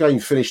are. The game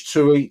finished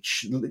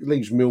 2-each,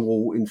 leaves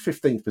Millwall in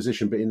 15th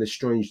position, but in this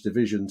strange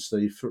division,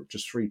 Steve,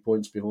 just 3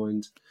 points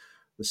behind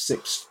the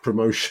 6th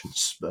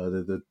promotions,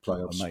 the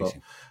playoff spot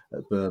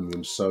at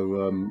Birmingham.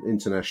 So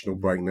international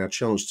break now,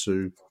 chance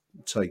to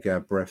take our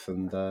breath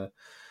and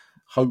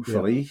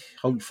hopefully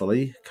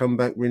come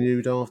back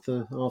renewed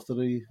after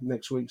the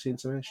next week's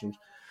internationals.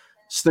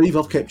 Steve,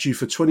 I've kept you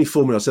for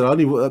 24 minutes. I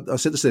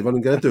said to Steve, I'm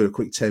going to do a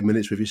quick 10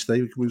 minutes with you,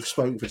 Steve. We've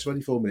spoken for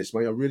 24 minutes,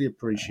 mate. I really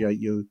appreciate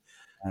you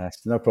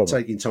no problem.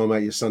 taking time out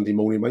of your Sunday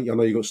morning, mate. I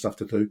know you've got stuff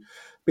to do.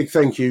 Big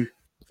thank you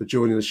for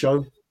joining the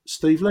show.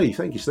 Steve Lee.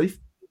 Thank you, Steve.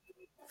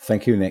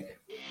 Thank you, Nick.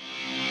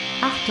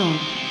 Achtung,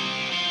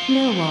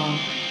 Millwall.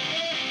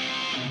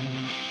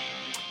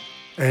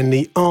 And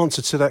the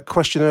answer to that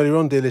question earlier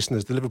on, dear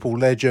listeners, the Liverpool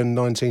legend,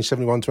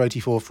 1971 to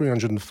 84,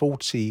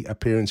 340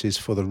 appearances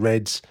for the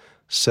Reds,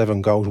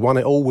 7 goals. Won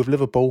it all with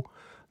Liverpool,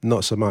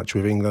 not so much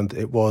with England.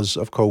 It was,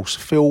 of course,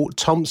 Phil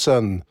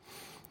Thompson.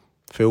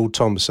 Phil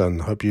Thompson.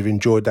 Hope you've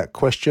enjoyed that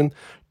question.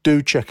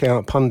 Do check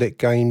out Pundit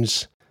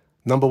Games,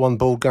 #1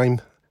 board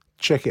game.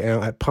 Check it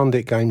out at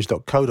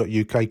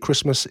punditgames.co.uk.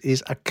 Christmas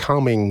is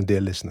a-coming,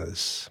 dear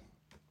listeners.